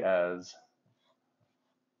exactly as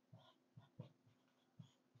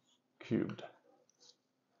cubed.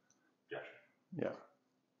 Gotcha. Yeah.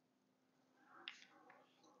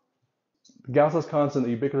 The Gauss's constant,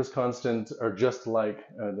 the ubiquitous constant are just like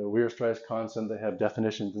the Weierstrass constant. They have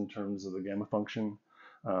definitions in terms of the gamma function.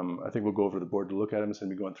 I think we'll go over the board to look at them. It's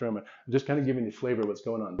going to be going through them. I'm just kind of giving you a flavor of what's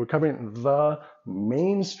going on. We're covering the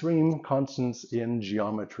mainstream constants in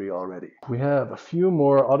geometry already. We have a few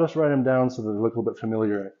more. I'll just write them down so that they look a little bit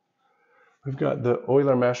familiar. We've got the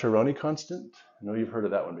Euler-Mascheroni constant. I know you've heard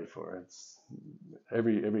of that one before. It's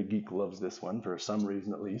every geek loves this one for some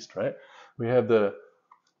reason at least, right? We have the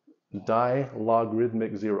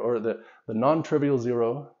dilogarithmic zero, or the non-trivial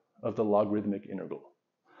zero of the logarithmic integral.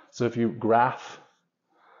 So if you graph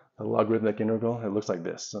the logarithmic integral, it looks like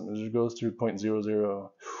this. So it just goes through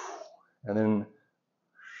 0.00 and then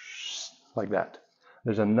like that.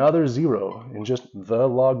 There's another zero in just the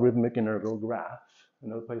logarithmic integral graph,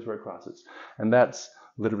 another place where it crosses. And that's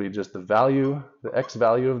literally just the value, the x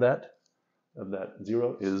value of that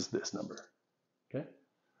zero is this number. Okay?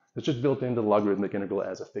 It's just built into the logarithmic integral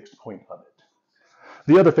as a fixed point of it.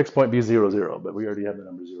 The other fixed point be 0, 0, but we already have the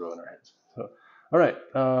number 0 in our heads. So, all right,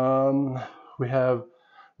 we have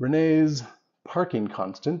René's parking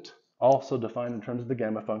constant, also defined in terms of the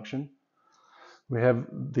gamma function. We have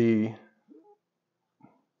the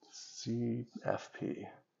CFP,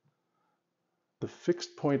 the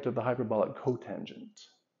fixed point of the hyperbolic cotangent.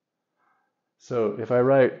 So if I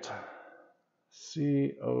write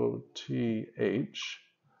COTH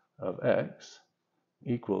of x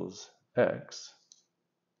equals x,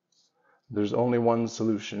 there's only one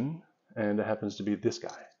solution, and it happens to be this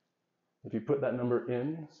guy. If you put that number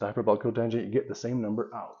in the hyperbolic cotangent, you get the same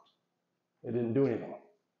number out. It didn't do anything.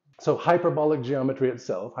 So hyperbolic geometry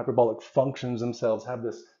itself, hyperbolic functions themselves have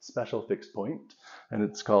this special fixed point, and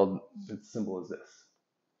it's simple as this.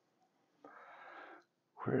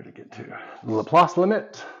 Where to get to? The Laplace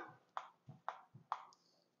limit.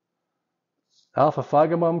 Alpha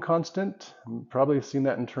Feigenbaum constant. You've probably seen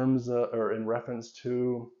that in terms or in reference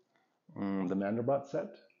to the Mandelbrot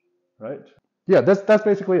set, right? Yeah, that's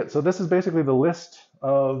basically it. So this is basically the list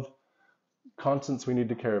of constants we need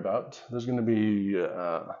to care about. There's going to be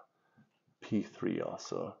P3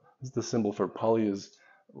 also. This is the symbol for Pauli's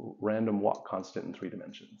random walk constant in 3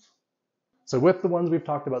 dimensions. So with the ones we've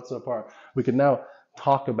talked about so far, we can now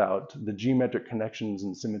talk about the geometric connections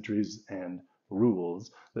and symmetries and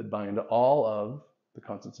rules that bind all of the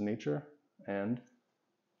constants in nature and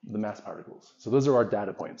the mass particles. So those are our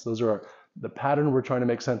data points. Those are the pattern we're trying to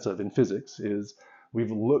make sense of in physics is we've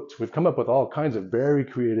come up with all kinds of very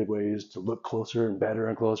creative ways to look closer and better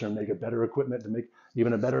and closer and make a better equipment to make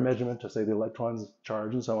even a better measurement to say the electron's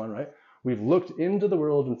charge and so on, right? We've looked into the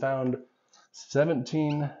world and found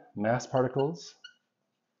 17 mass particles.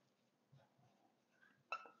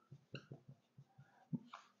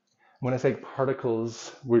 When I say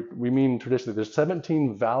particles, we mean traditionally there's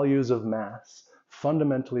 17 values of mass,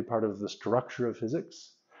 fundamentally part of the structure of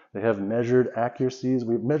physics. They have measured accuracies.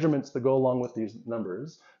 We have measurements that go along with these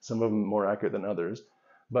numbers, some of them more accurate than others.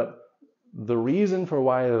 But the reason for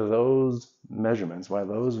why those measurements, why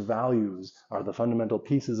those values are the fundamental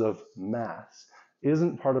pieces of mass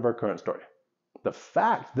isn't part of our current story. The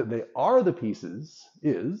fact that they are the pieces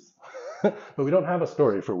is, but we don't have a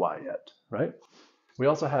story for why yet, right? We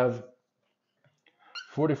also have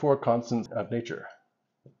 44 constants of nature.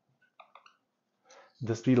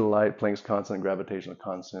 The speed of light, Planck's constant, gravitational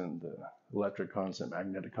constant, the electric constant,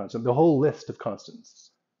 magnetic constant, the whole list of constants.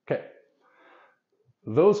 Okay,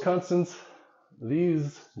 those constants,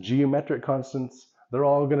 these geometric constants, they're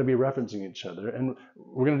all going to be referencing each other, and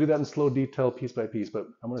we're going to do that in slow detail, piece by piece. But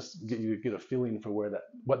I'm going to get a feeling for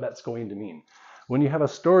what that's going to mean. When you have a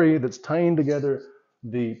story that's tying together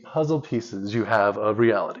the puzzle pieces you have of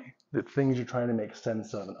reality, the things you're trying to make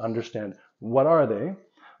sense of and understand, what are they?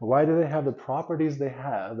 Why do they have the properties they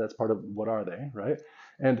have? That's part of what are they, right?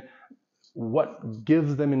 And what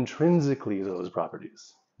gives them intrinsically those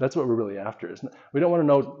properties? That's what we're really after. We don't want to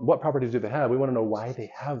know what properties do they have. We want to know why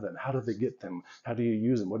they have them. How do they get them? How do you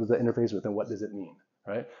use them? What does that interface with, and what does it mean?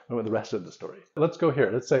 Right? And with the rest of the story. Let's go here.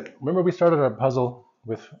 Let's say, remember we started our puzzle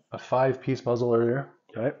with a 5-piece puzzle earlier,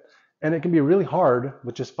 right? And it can be really hard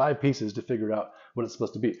with just 5 pieces to figure out what it's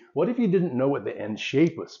supposed to be. What if you didn't know what the end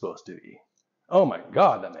shape was supposed to be? Oh my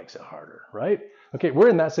God, that makes it harder, right? Okay, we're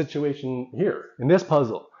in that situation here, in this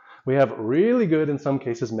puzzle. We have really good, in some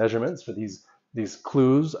cases, measurements for these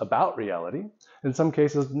clues about reality. In some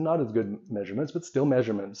cases, not as good measurements, but still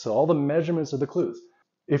measurements. So all the measurements are the clues.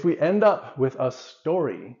 If we end up with a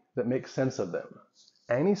story that makes sense of them,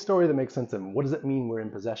 any story that makes sense of them, what does it mean we're in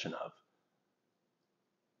possession of?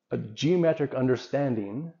 A geometric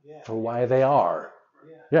understanding for why they are.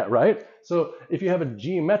 Yeah, right? So if you have a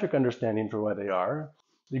geometric understanding for why they are,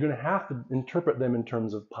 you're going to have to interpret them in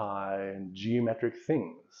terms of pi and geometric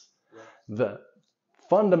things. The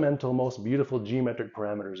fundamental, most beautiful geometric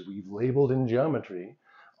parameters we've labeled in geometry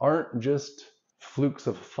aren't just flukes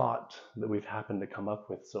of thought that we've happened to come up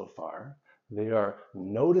with so far. They are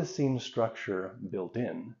noticing structure built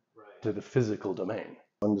in to the physical domain.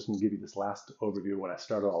 I'm just going to give you this last overview when I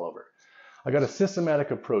start it all over. I got a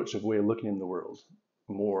systematic approach of way of looking in the world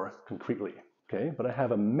more concretely, okay? But I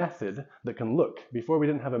have a method that can look. Before we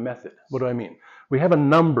didn't have a method. What do I mean? We have a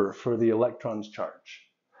number for the electron's charge.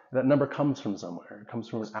 That number comes from somewhere. It comes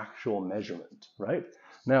from an actual measurement, right?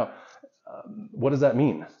 Now, what does that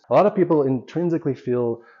mean? A lot of people intrinsically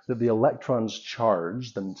feel that the electron's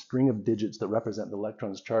charge, the string of digits that represent the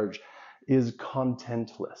electron's charge, is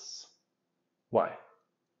contentless. Why?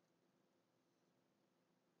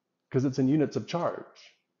 Because it's in units of charge.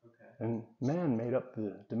 Okay. And man made up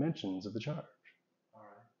the dimensions of the charge.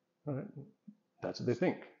 All right. That's what they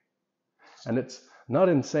think. And it's not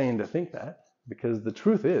insane to think that, because the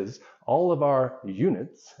truth is, all of our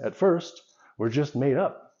units, at first, were just made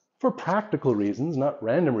up. For practical reasons, not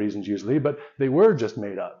random reasons usually, but they were just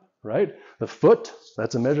made up, right? The foot,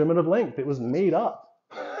 that's a measurement of length. It was made up,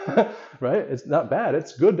 right? It's not bad.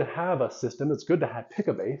 It's good to have a system. It's good to pick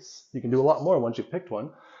a base. You can do a lot more once you've picked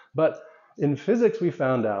one. But in physics, we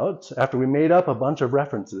found out, after we made up a bunch of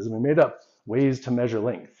references, and we made up ways to measure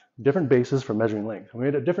length, different bases for measuring length. We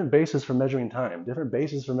made up different bases for measuring time, different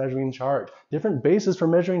bases for measuring charge, different bases for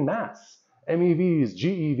measuring mass, MeVs,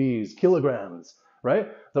 GeVs, kilograms, right?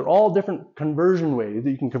 They're all different conversion ways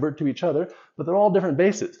that you can convert to each other, but they're all different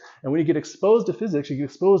bases. And when you get exposed to physics, you get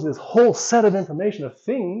exposed to this whole set of information of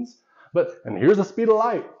things, and here's the speed of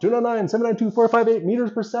light, 299,792,458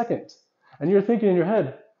 meters per second. And you're thinking in your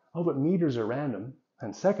head, oh, but meters are random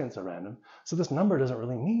and seconds are random, so this number doesn't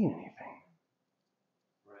really mean anything.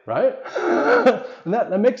 Right? And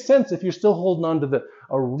that makes sense if you're still holding on to the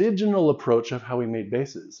original approach of how we made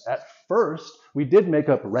bases. At first, we did make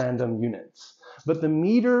up random units. But the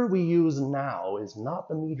meter we use now is not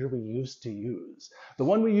the meter we used to use. The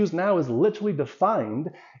one we use now is literally defined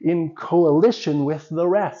in coalition with the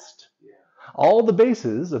rest. All the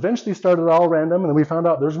bases eventually started all random, and then we found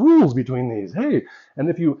out there's rules between these. Hey, and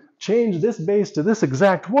if you change this base to this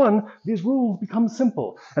exact one, these rules become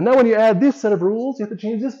simple. And now when you add this set of rules, you have to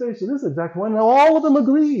change this base to this exact one. Now all of them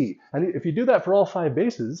agree. And if you do that for all 5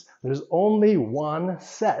 bases, there's only one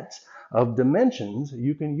set of dimensions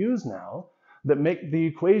you can use now that make the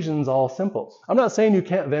equations all simple. I'm not saying you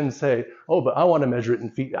can't then say, oh, but I want to measure it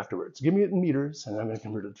in feet afterwards. Give me it in meters, and I'm going to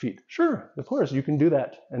convert it to feet. Sure, of course, you can do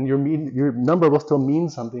that. And your number will still mean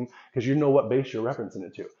something because you know what base you're referencing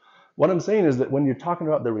it to. What I'm saying is that when you're talking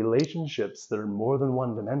about the relationships that are more than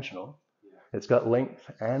one dimensional, it's got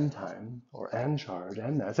length and time, and charge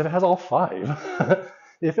and mass. If it has all 5,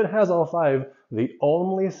 if it has all 5, the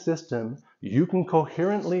only system you can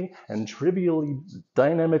coherently and trivially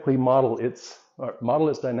dynamically model its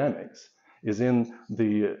dynamics is in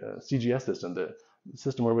the CGS system, the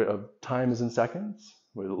system where time is in seconds,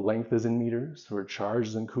 where length is in meters, where charge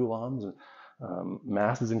is in coulombs, and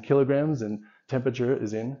mass is in kilograms, and temperature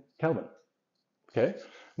is in Kelvin. Okay?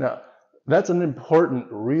 Now, that's an important,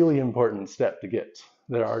 really important step to get.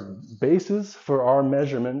 There are bases for our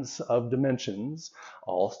measurements of dimensions,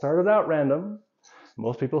 all started out random.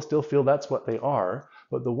 Most people still feel that's what they are,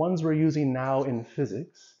 but the ones we're using now in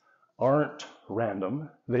physics aren't random.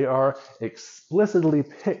 They are explicitly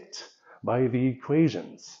picked by the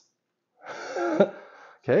equations.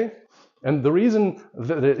 Okay? And the reason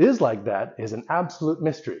that it is like that is an absolute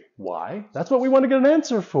mystery. Why? That's what we want to get an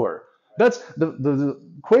answer for. That's the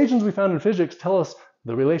equations we found in physics tell us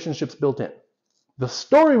the relationship's built in. The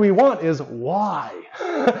story we want is why.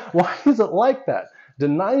 Why is it like that?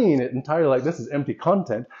 Denying it entirely like this is empty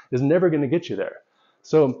content is never going to get you there.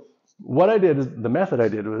 So what I did, the method I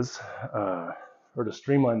did was, or to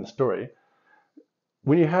streamline the story,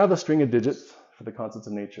 when you have a string of digits for the constants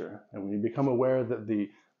of nature, and when you become aware that the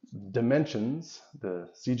dimensions, the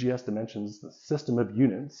CGS dimensions, the system of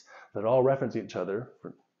units that all reference each other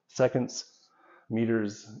for seconds,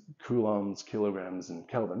 meters, coulombs, kilograms, and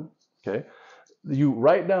Kelvin, okay? You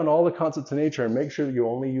write down all the constants of nature and make sure that you're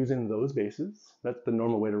only using those bases. That's the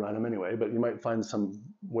normal way to write them anyway, but you might find some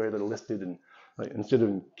where they're listed in, like, instead of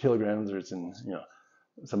in kilograms, or it's in, you know,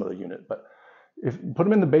 some other unit. But if you put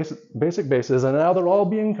them in the basic bases, and now they're all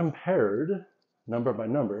being compared number by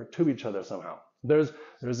number to each other somehow. There's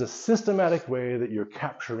a systematic way that you're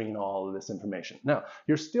capturing all of this information. Now,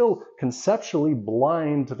 you're still conceptually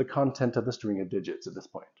blind to the content of the string of digits at this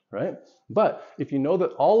point, right? But if you know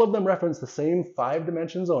that all of them reference the same 5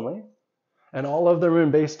 dimensions only, and all of them are in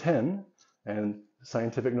base 10 and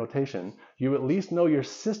scientific notation, you at least know you're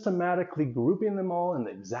systematically grouping them all in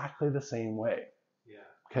exactly the same way. Yeah.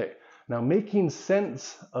 Okay, now making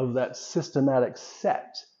sense of that systematic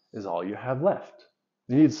set is all you have left.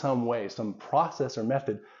 You need some way, some process or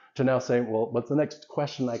method to now say, well, what's the next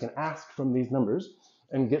question I can ask from these numbers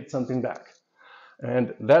and get something back?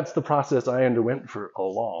 And that's the process I underwent for a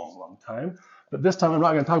long, long time. But this time I'm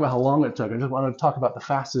not going to talk about how long it took. I just want to talk about the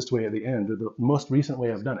fastest way at the end, or the most recent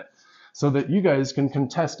way I've done it, so that you guys can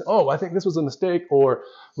contest, oh, I think this was a mistake, or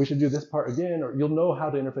we should do this part again, or you'll know how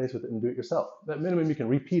to interface with it and do it yourself. At minimum, you can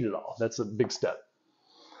repeat it all. That's a big step.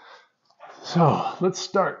 So let's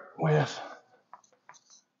start with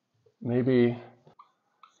maybe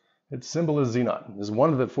its symbol is xenon. It's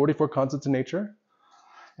one of the 44 constants in nature.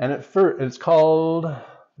 And it's called the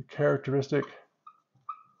characteristic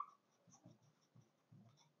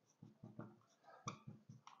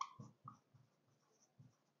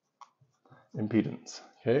impedance.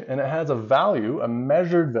 Okay, and it has a value, a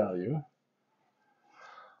measured value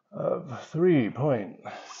of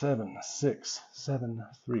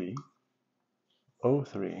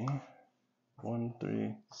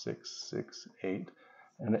 3.767303136668,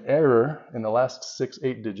 and an error in the last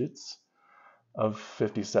 8 digits of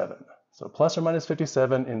 57. So plus or minus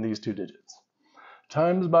 57 in these 2 digits,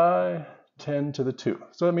 times by 10 to the 2.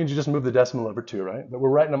 So that means you just move the decimal over 2, right? But we're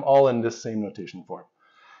writing them all in this same notation form.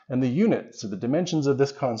 And the units, so the dimensions of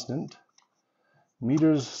this constant,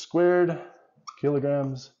 meters squared,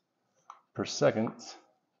 kilograms per second,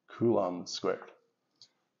 coulombs squared.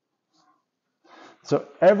 So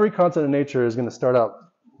every constant in nature is going to start out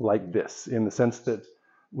like this, in the sense that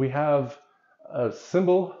we have a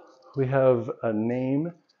symbol, we have a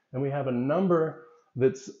name, and we have a number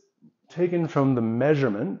that's taken from the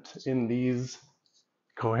measurement in these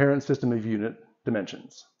coherent system of unit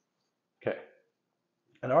dimensions. Okay.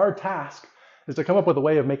 And our task is to come up with a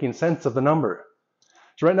way of making sense of the number.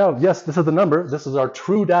 So right now, yes, this is the number, this is our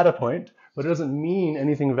true data point, but it doesn't mean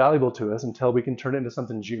anything valuable to us until we can turn it into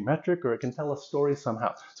something geometric, or it can tell a story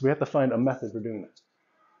somehow. So we have to find a method for doing that.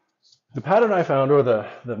 The pattern I found, or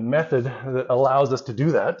the method that allows us to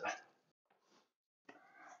do that,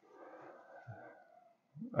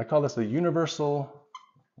 I call this the universal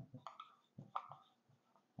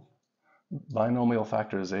binomial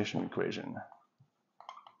factorization equation.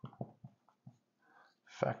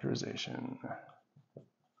 Factorization.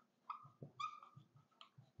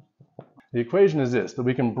 The equation is this, that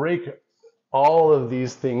we can break all of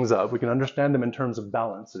these things up. We can understand them in terms of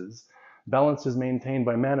balances. Balance is maintained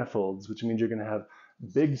by manifolds, which means you're going to have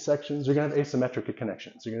big sections, you're going to have asymmetric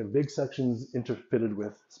connections. You're going to have big sections interfitted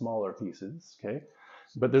with smaller pieces, okay?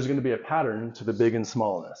 But there's going to be a pattern to the big and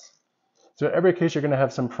smallness. So in every case, you're going to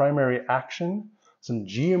have some primary action, some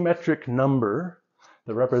geometric number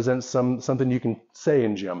that represents something you can say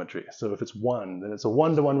in geometry. So if it's 1, then it's a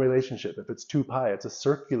 1-to-1 relationship. If it's 2 pi, it's a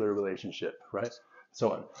circular relationship, right?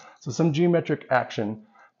 So on. So some geometric action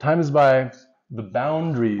times by the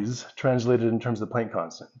boundaries translated in terms of the Planck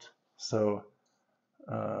constant. So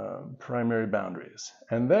primary boundaries.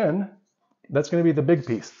 And then that's going to be the big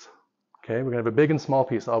piece. Okay, we're going to have a big and small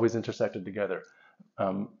piece always intersected together,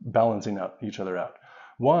 balancing out each other out.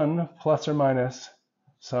 1 plus or minus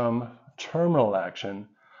some terminal action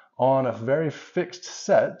on a very fixed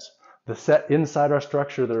set, the set inside our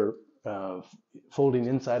structure that are folding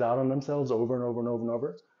inside out on themselves over and over and over and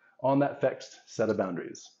over, on that fixed set of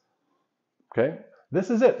boundaries. Okay,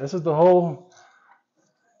 this is it. This is the whole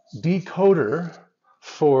decoder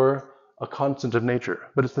for a constant of nature,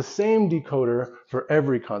 but it's the same decoder for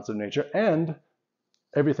every constant of nature and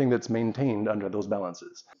everything that's maintained under those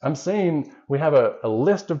balances. I'm saying we have a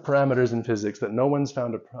list of parameters in physics that no one's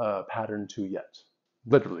found a pattern to yet.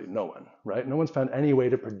 Literally no one, right? No one's found any way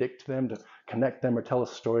to predict them, to connect them, or tell a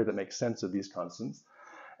story that makes sense of these constants.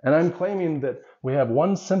 And I'm claiming that we have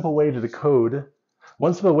one simple way to decode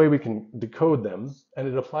One simple way we can decode them, and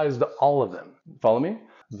it applies to all of them. Follow me?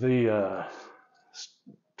 The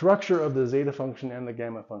structure of the zeta function and the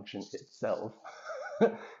gamma function itself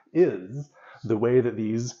is the way that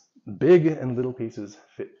these big and little pieces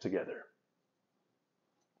fit together.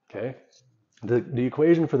 Okay? The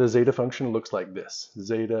equation for the zeta function looks like this.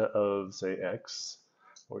 Zeta of, say, x,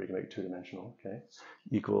 or you can make it two-dimensional, okay,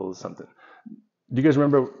 equals something. Do you guys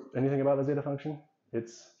remember anything about the zeta function?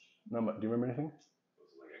 It's, no, do you remember anything?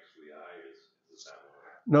 Like x to the I is that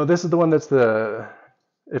one? No, this is the one that's the,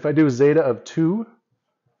 if I do zeta of 2,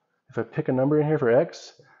 if I pick a number in here for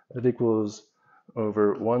x, that equals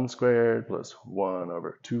over 1 squared plus 1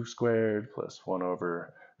 over 2 squared plus 1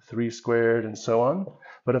 over 3 squared and so on.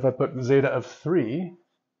 But if I put zeta of 3,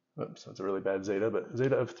 oops, that's a really bad zeta, but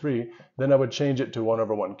zeta of 3, then I would change it to 1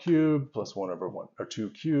 over 1 cubed plus 1 over 1, or 2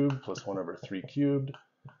 cubed plus 1 over 3 cubed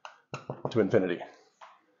to infinity.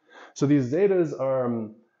 So these zetas are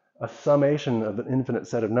a summation of an infinite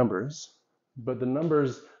set of numbers, but the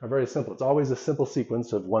numbers are very simple. It's always a simple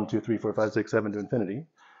sequence of 1, 2, 3, 4, 5, 6, 7 to infinity,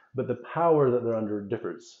 but the power that they're under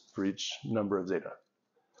differs for each number of zeta.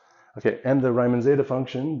 Okay, and the Riemann zeta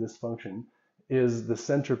function, this function, is the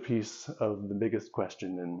centerpiece of the biggest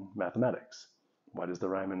question in mathematics. Why does the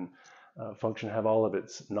Riemann function have all of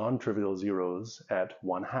its non-trivial zeros at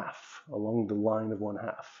 1/2, along the line of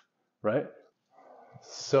 1/2, right?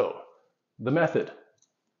 So, the method.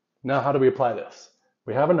 Now, how do we apply this?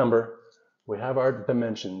 We have a number, we have our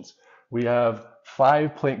dimensions, we have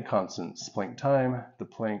 5 Planck constants: Planck time, the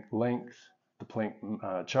Planck length, the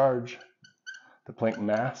Planck charge, the Planck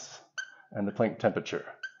mass, and the Planck temperature.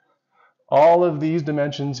 All of these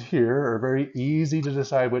dimensions here are very easy to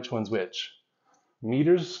decide which one's which.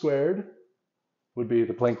 Meters squared would be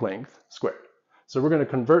the Planck length squared. So we're going to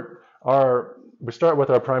convert we start with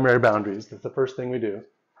our primary boundaries. That's the first thing we do.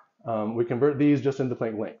 We convert these just into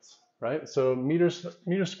Planck lengths, right? So meters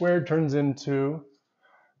squared turns into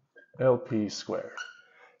LP squared.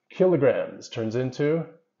 Kilograms turns into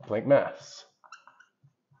Planck mass.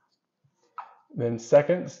 Then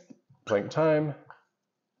seconds, Planck time.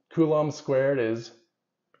 Coulomb squared is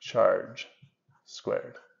charge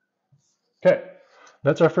squared. Okay,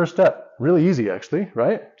 that's our first step. Really easy, actually,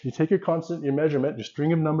 right? You take your constant, your measurement, your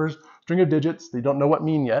string of numbers, string of digits that you don't know what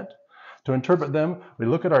mean yet. To interpret them, we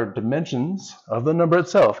look at our dimensions of the number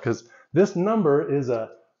itself, because this number is a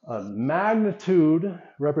magnitude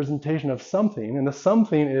representation of something, and the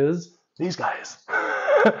something is these guys.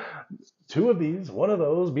 2 of these, 1 of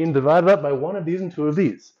those, being divided up by 1 of these and 2 of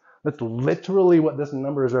these. That's literally what this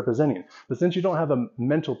number is representing. But since you don't have a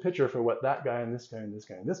mental picture for what that guy and this guy and this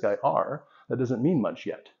guy and this guy are, that doesn't mean much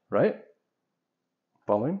yet, right?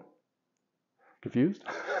 Following? Confused?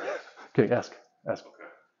 Okay, ask. Okay.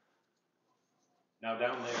 Now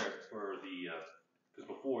down there for the, because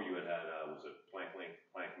before you had was it Planck length,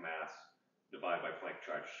 Planck mass, divided by Planck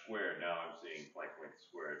charge squared. Now I'm seeing Planck length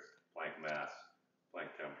squared, Planck mass,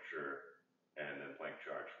 Planck temperature, and then Planck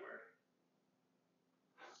charge squared.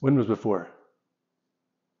 When was before?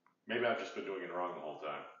 Maybe I've just been doing it wrong the whole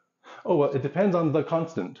time. Oh, well, it depends on the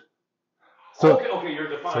constant. So, okay, you're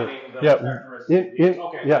defining the yeah,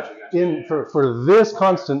 characteristics. Gotcha. For this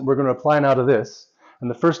constant, we're going to apply now to this. And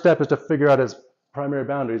the first step is to figure out its primary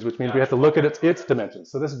boundaries, which means we have to look at its dimensions.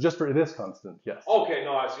 So this is just for this constant, yes. Okay,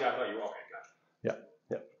 no, I see. I thought you were, okay, gotcha.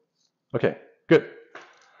 Yeah. Okay, good.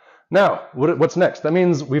 Now, what's next? That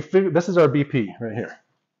means we've figured, this is our BP right here.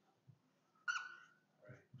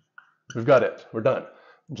 We've got it, we're done.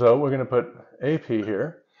 So we're going to put AP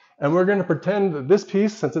here, and we're going to pretend that this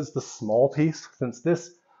piece, since it's the small piece, since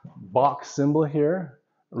this box symbol here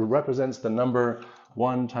represents the number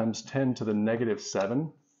 1 times 10 to the negative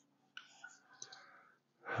 7,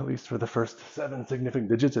 at least for the first 7 significant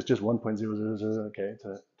digits, it's just 1.000, okay,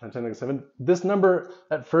 to 10 to the negative 7. This number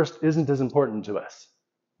at first isn't as important to us.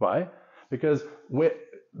 Why? Because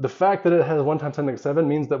the fact that it has 1 times 10 to the negative 7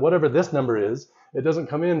 means that whatever this number is, it doesn't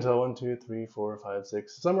come in until 1, 2, 3, 4, 5,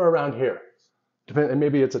 6, somewhere around here. And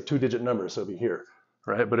maybe it's a 2-digit number, so it'll be here,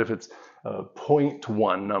 right? But if it's a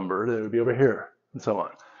 0.1 number, then it would be over here, and so on.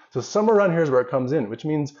 So somewhere around here is where it comes in, which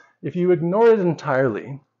means if you ignore it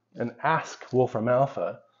entirely and ask Wolfram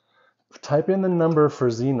alpha, type in the number for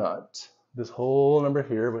Z0, this whole number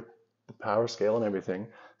here with the power scale and everything,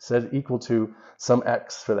 set equal to some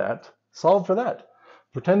x for that, solve for that.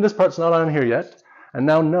 Pretend this part's not on here yet, and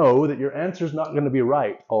now know that your answer's not going to be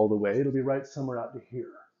right all the way. It'll be right somewhere out to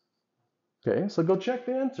here. Okay, so go check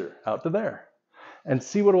the answer out to there and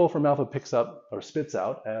see what Wolfram alpha picks up or spits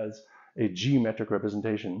out as a geometric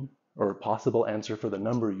representation or a possible answer for the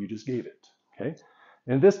number you just gave it. Okay,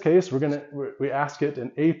 In this case, we ask it,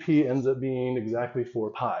 and AP ends up being exactly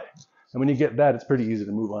 4 pi. And when you get that, it's pretty easy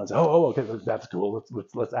to move on and say, oh, okay, that's cool.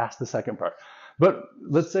 Let's ask the second part. But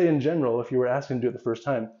let's say in general, if you were asking to do it the first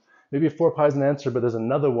time, maybe 4 pi is an answer, but there's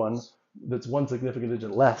another one that's one significant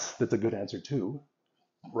digit less that's a good answer too.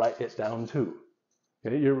 Write it down too.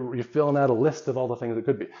 Okay? You're filling out a list of all the things it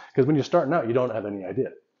could be. Because when you're starting out, you don't have any idea.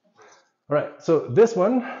 All right, so this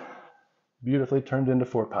one beautifully turned into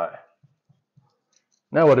 4 pi.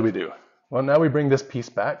 Now what do we do? Well, now we bring this piece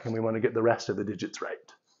back and we want to get the rest of the digits right.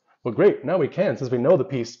 Well, great, now we can, since we know the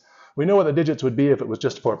piece, we know what the digits would be if it was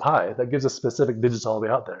just 4 pi. That gives us specific digits all the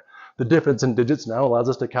way out there. The difference in digits now allows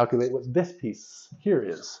us to calculate what this piece here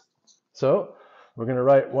is. So we're going to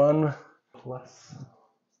write 1 plus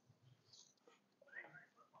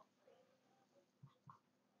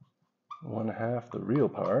 1/2 the real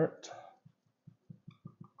part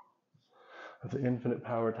of the infinite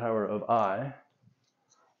power tower of I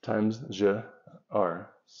times j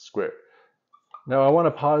r squared. Now I want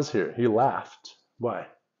to pause here. He laughed. Why?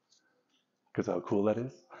 Because how cool that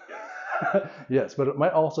is? Yes, but it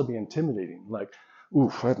might also be intimidating. Like,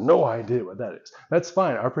 oof, I have no idea what that is. That's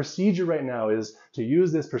fine. Our procedure right now is to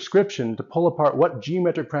use this prescription to pull apart what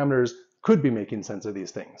geometric parameters could be making sense of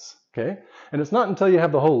these things, okay? And it's not until you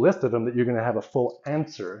have the whole list of them that you're going to have a full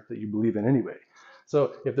answer that you believe in anyway.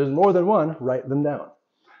 So if there's more than one, write them down.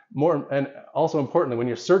 And also importantly, when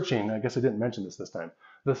you're searching, I guess I didn't mention this time,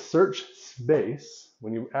 the search space,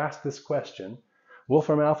 when you ask this question,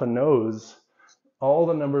 Wolfram Alpha knows all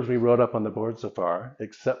the numbers we wrote up on the board so far,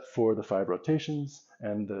 except for the 5 rotations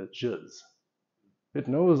and the j's. It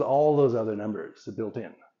knows all those other numbers built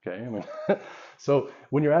in, okay? I mean, so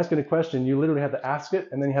when you're asking a question, you literally have to ask it,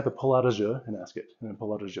 and then you have to pull out a j and ask it, and then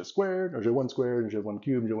pull out a j squared, or j1 squared, and j1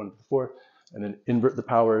 cubed, j1 to the 4th, and then invert the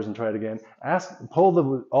powers and try it again.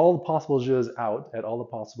 Pull all the possible j's out at all the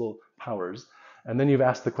possible powers, and then you've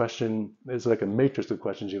asked the question. It's like a matrix of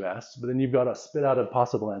questions you've asked, but then you've got to spit out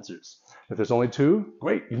possible answers. If there's only 2,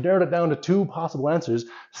 great, you've narrowed it down to 2 possible answers.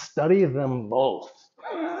 Study them both.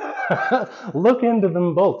 Look into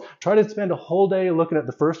them both. Try to spend a whole day looking at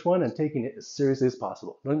the first one and taking it as seriously as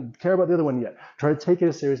possible. Don't care about the other one yet. Try to take it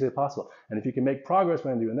as seriously as possible. And if you can make progress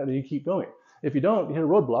when doing that, then you keep going. If you don't, you hit a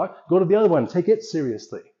roadblock, go to the other one, take it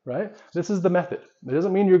seriously, right? This is the method. It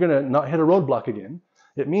doesn't mean you're going to not hit a roadblock again.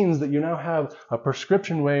 It means that you now have a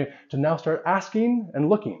prescription way to now start asking and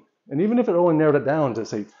looking. And even if it only narrowed it down to,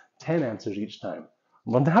 say, 10 answers each time,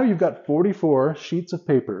 well, now you've got 44 sheets of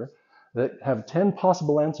paper that have 10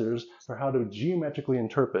 possible answers for how to geometrically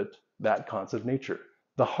interpret that concept of nature.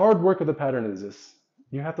 The hard work of the pattern is this.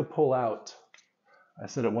 You have to pull out, I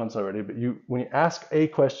said it once already, but when you ask a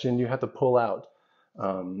question, you have to pull out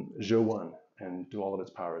J1 and do all of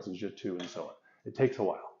its powers, and J2 and so on. It takes a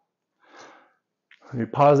while. Let me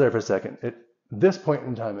pause there for a second. At this point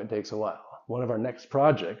in time, it takes a while. One of our next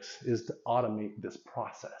projects is to automate this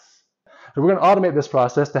process. So we're going to automate this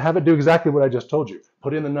process to have it do exactly what I just told you.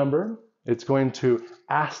 Put in the number. It's going to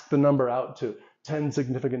ask the number out to 10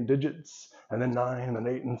 significant digits, and then 9, and then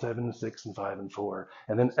 8, and 7, and 6, and 5, and 4.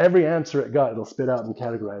 And then every answer it got, it'll spit out and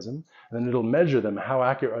categorize them. And then it'll measure them. How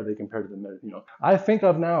accurate are they compared to the, I think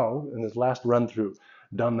I've now, in this last run through,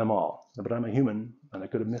 done them all. But I'm a human, and I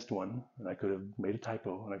could have missed one, and I could have made a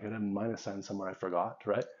typo, and I could have a minus sign somewhere I forgot,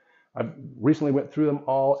 right? I recently went through them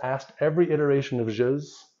all, asked every iteration of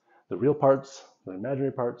j's, the real parts, the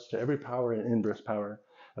imaginary parts, to every power and inverse power.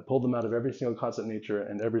 I pulled them out of every single constant nature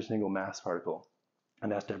and every single mass particle,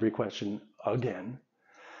 and asked every question again.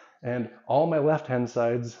 And all my left-hand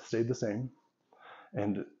sides stayed the same,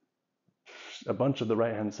 and a bunch of the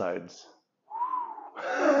right-hand sides,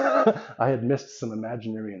 I had missed some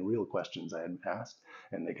imaginary and real questions I had asked,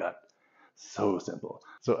 and they got so simple.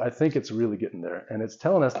 So I think it's really getting there, and it's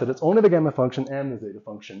telling us that it's only the gamma function and the zeta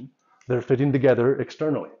function that are fitting together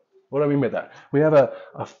externally. What do I mean by that? We have a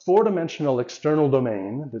 4-dimensional external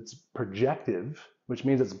domain that's projective, which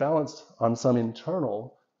means it's balanced on some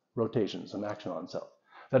internal rotation, some action on itself.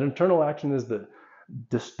 That internal action is the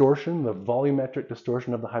distortion, the volumetric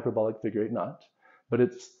distortion of the hyperbolic figure 8 knot, but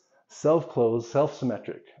it's self-closed,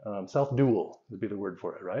 self-symmetric, self-dual would be the word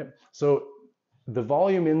for it, right? So the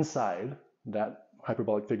volume inside that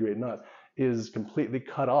hyperbolic figure 8 knot is completely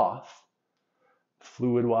cut off,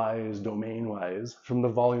 fluid-wise, domain-wise, from the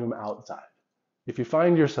volume outside. If you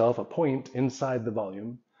find yourself a point inside the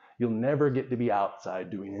volume, you'll never get to be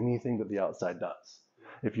outside doing anything that the outside does.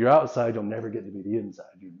 If you're outside, you'll never get to be the inside.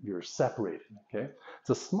 You're separated, okay?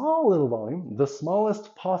 It's a small little volume, the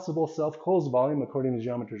smallest possible self-closed volume according to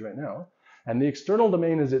geometries right now, and the external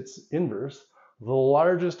domain is its inverse, the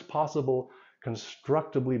largest possible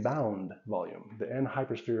constructably bound volume, the n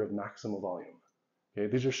hypersphere of maximal volume. Okay,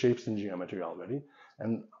 these are shapes in geometry already.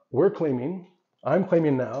 And I'm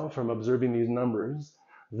claiming now from observing these numbers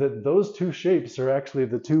that those two shapes are actually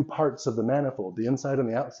the two parts of the manifold, the inside and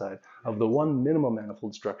the outside, of the one minimal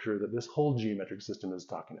manifold structure that this whole geometric system is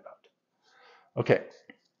talking about. Okay.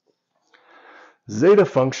 Zeta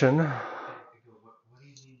function. What do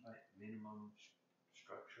you mean by minimum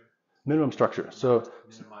structure? Minimum structure. So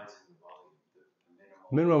Minimizing the volume.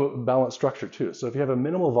 The minimum balanced structure too. So if you have a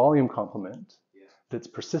minimal volume complement that's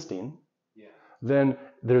persisting, then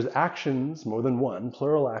there's actions, more than one,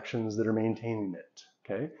 plural actions that are maintaining it.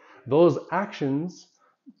 Okay? Those actions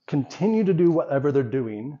continue to do whatever they're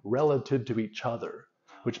doing relative to each other,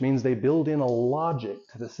 which means they build in a logic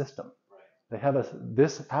to the system. They have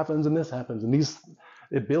this happens and this happens, and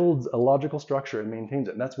it builds a logical structure and maintains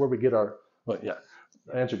it. And that's where we get our, I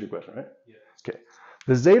answered your question, right? Yeah. Okay.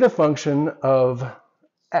 The zeta function of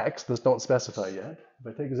x, this don't specify yet. If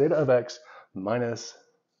I take zeta of x minus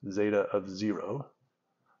zeta of 0,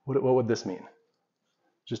 what would this mean?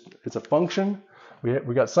 It's a function.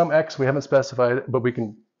 We got some x, we haven't specified it, but we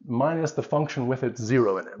can minus the function with its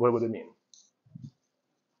 0 in it. What would it mean?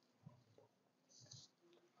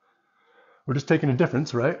 We're just taking a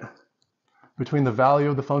difference, right? Between the value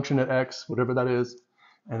of the function at x, whatever that is,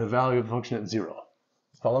 and the value of the function at 0.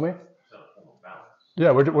 Follow me?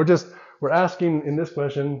 Yeah, we're asking in this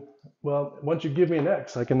question, well, once you give me an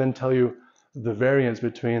x, I can then tell you the variance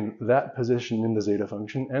between that position in the zeta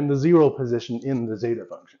function and the 0 position in the zeta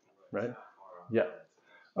function, right? Yeah.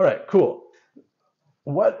 All right, cool.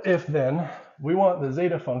 What if then we want the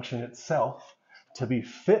zeta function itself to be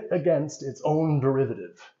fit against its own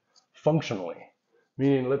derivative functionally?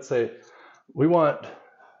 Meaning, let's say we want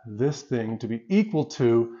this thing to be equal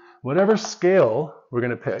to whatever scale we're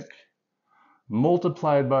going to pick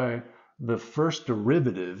multiplied by the first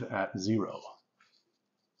derivative at 0.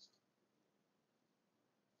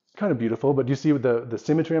 Kind of beautiful, but do you see the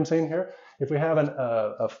symmetry I'm saying here? If we have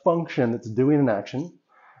a function that's doing an action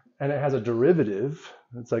and it has a derivative,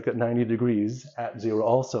 it's like at 90 degrees at 0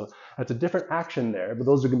 also, that's a different action there, but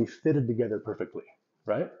those are going to be fitted together perfectly,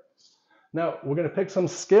 right? Now, we're going to pick some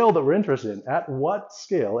scale that we're interested in. At what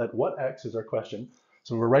scale, at what x is our question.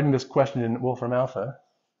 So we're writing this question in Wolfram Alpha.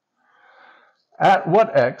 At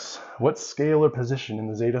what x, what scale or position in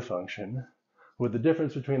the zeta function would the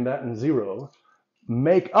difference between that and 0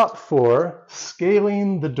 make up for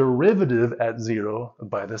scaling the derivative at 0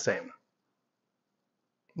 by the same?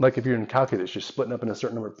 Like if you're in calculus, you're splitting up in a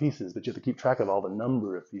certain number of pieces, but you have to keep track of all the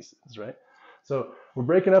number of pieces, right? So we're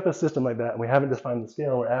breaking up a system like that, and we haven't defined the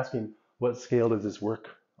scale. We're asking, what scale does this work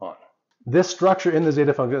on? This structure in the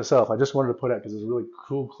zeta function itself, I just wanted to put out because there's a really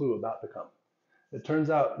cool clue about to come. It turns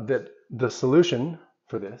out that the solution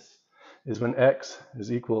for this is when x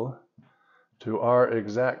is equal to our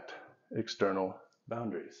exact external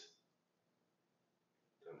boundaries.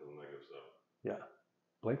 10 to the negative 7. Yeah.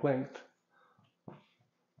 Planck length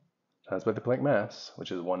times by the Planck mass,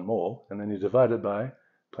 which is 1 mole, and then you divide it by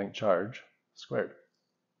Planck charge squared.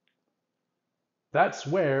 That's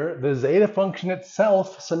where the zeta function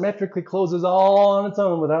itself symmetrically closes all on its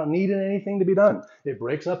own without needing anything to be done. It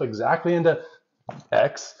breaks up exactly into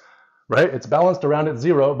x, right? It's balanced around at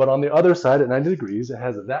 0, but on the other side at 90 degrees, it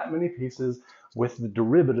has that many pieces with the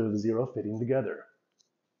derivative of 0 fitting together.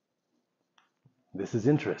 This is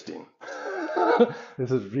interesting.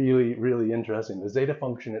 This is really, really interesting. The zeta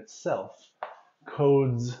function itself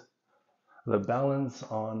codes the balance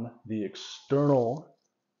on the external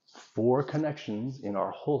 4 connections in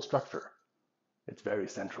our whole structure. It's very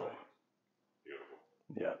central. Beautiful.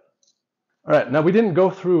 Yeah. All right, now we didn't go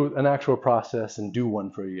through an actual process and do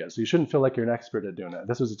one for you yet, so you shouldn't feel like you're an expert at doing that.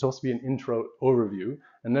 This was supposed to be an intro overview,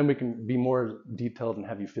 and then we can be more detailed and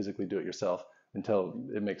have you physically do it yourself until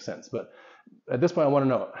it makes sense. But at this point, I want to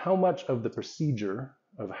know how much of the procedure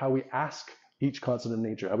of how we ask each constant of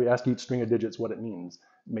nature, how we ask each string of digits what it means,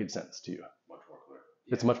 made sense to you. Much more clear.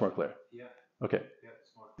 Yeah. It's much more clear. Yeah. Okay. Yeah,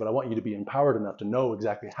 it's more. But I want you to be empowered enough to know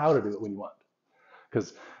exactly how to do it when you want.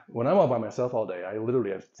 Because when I'm all by myself all day, I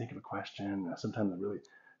literally have to think of a question. Sometimes I really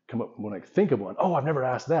come up, when I think of one, oh, I've never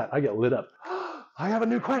asked that. I get lit up. I have a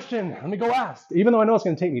new question. Let me go ask. Even though I know it's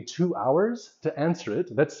going to take me 2 hours to answer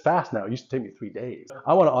it, that's fast now. It used to take me 3 days.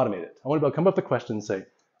 I want to automate it. I want to be able to come up with the question and say,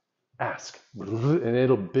 ask. And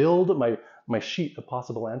it'll build my sheet of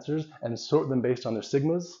possible answers and sort them based on their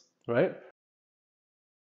sigmas, right?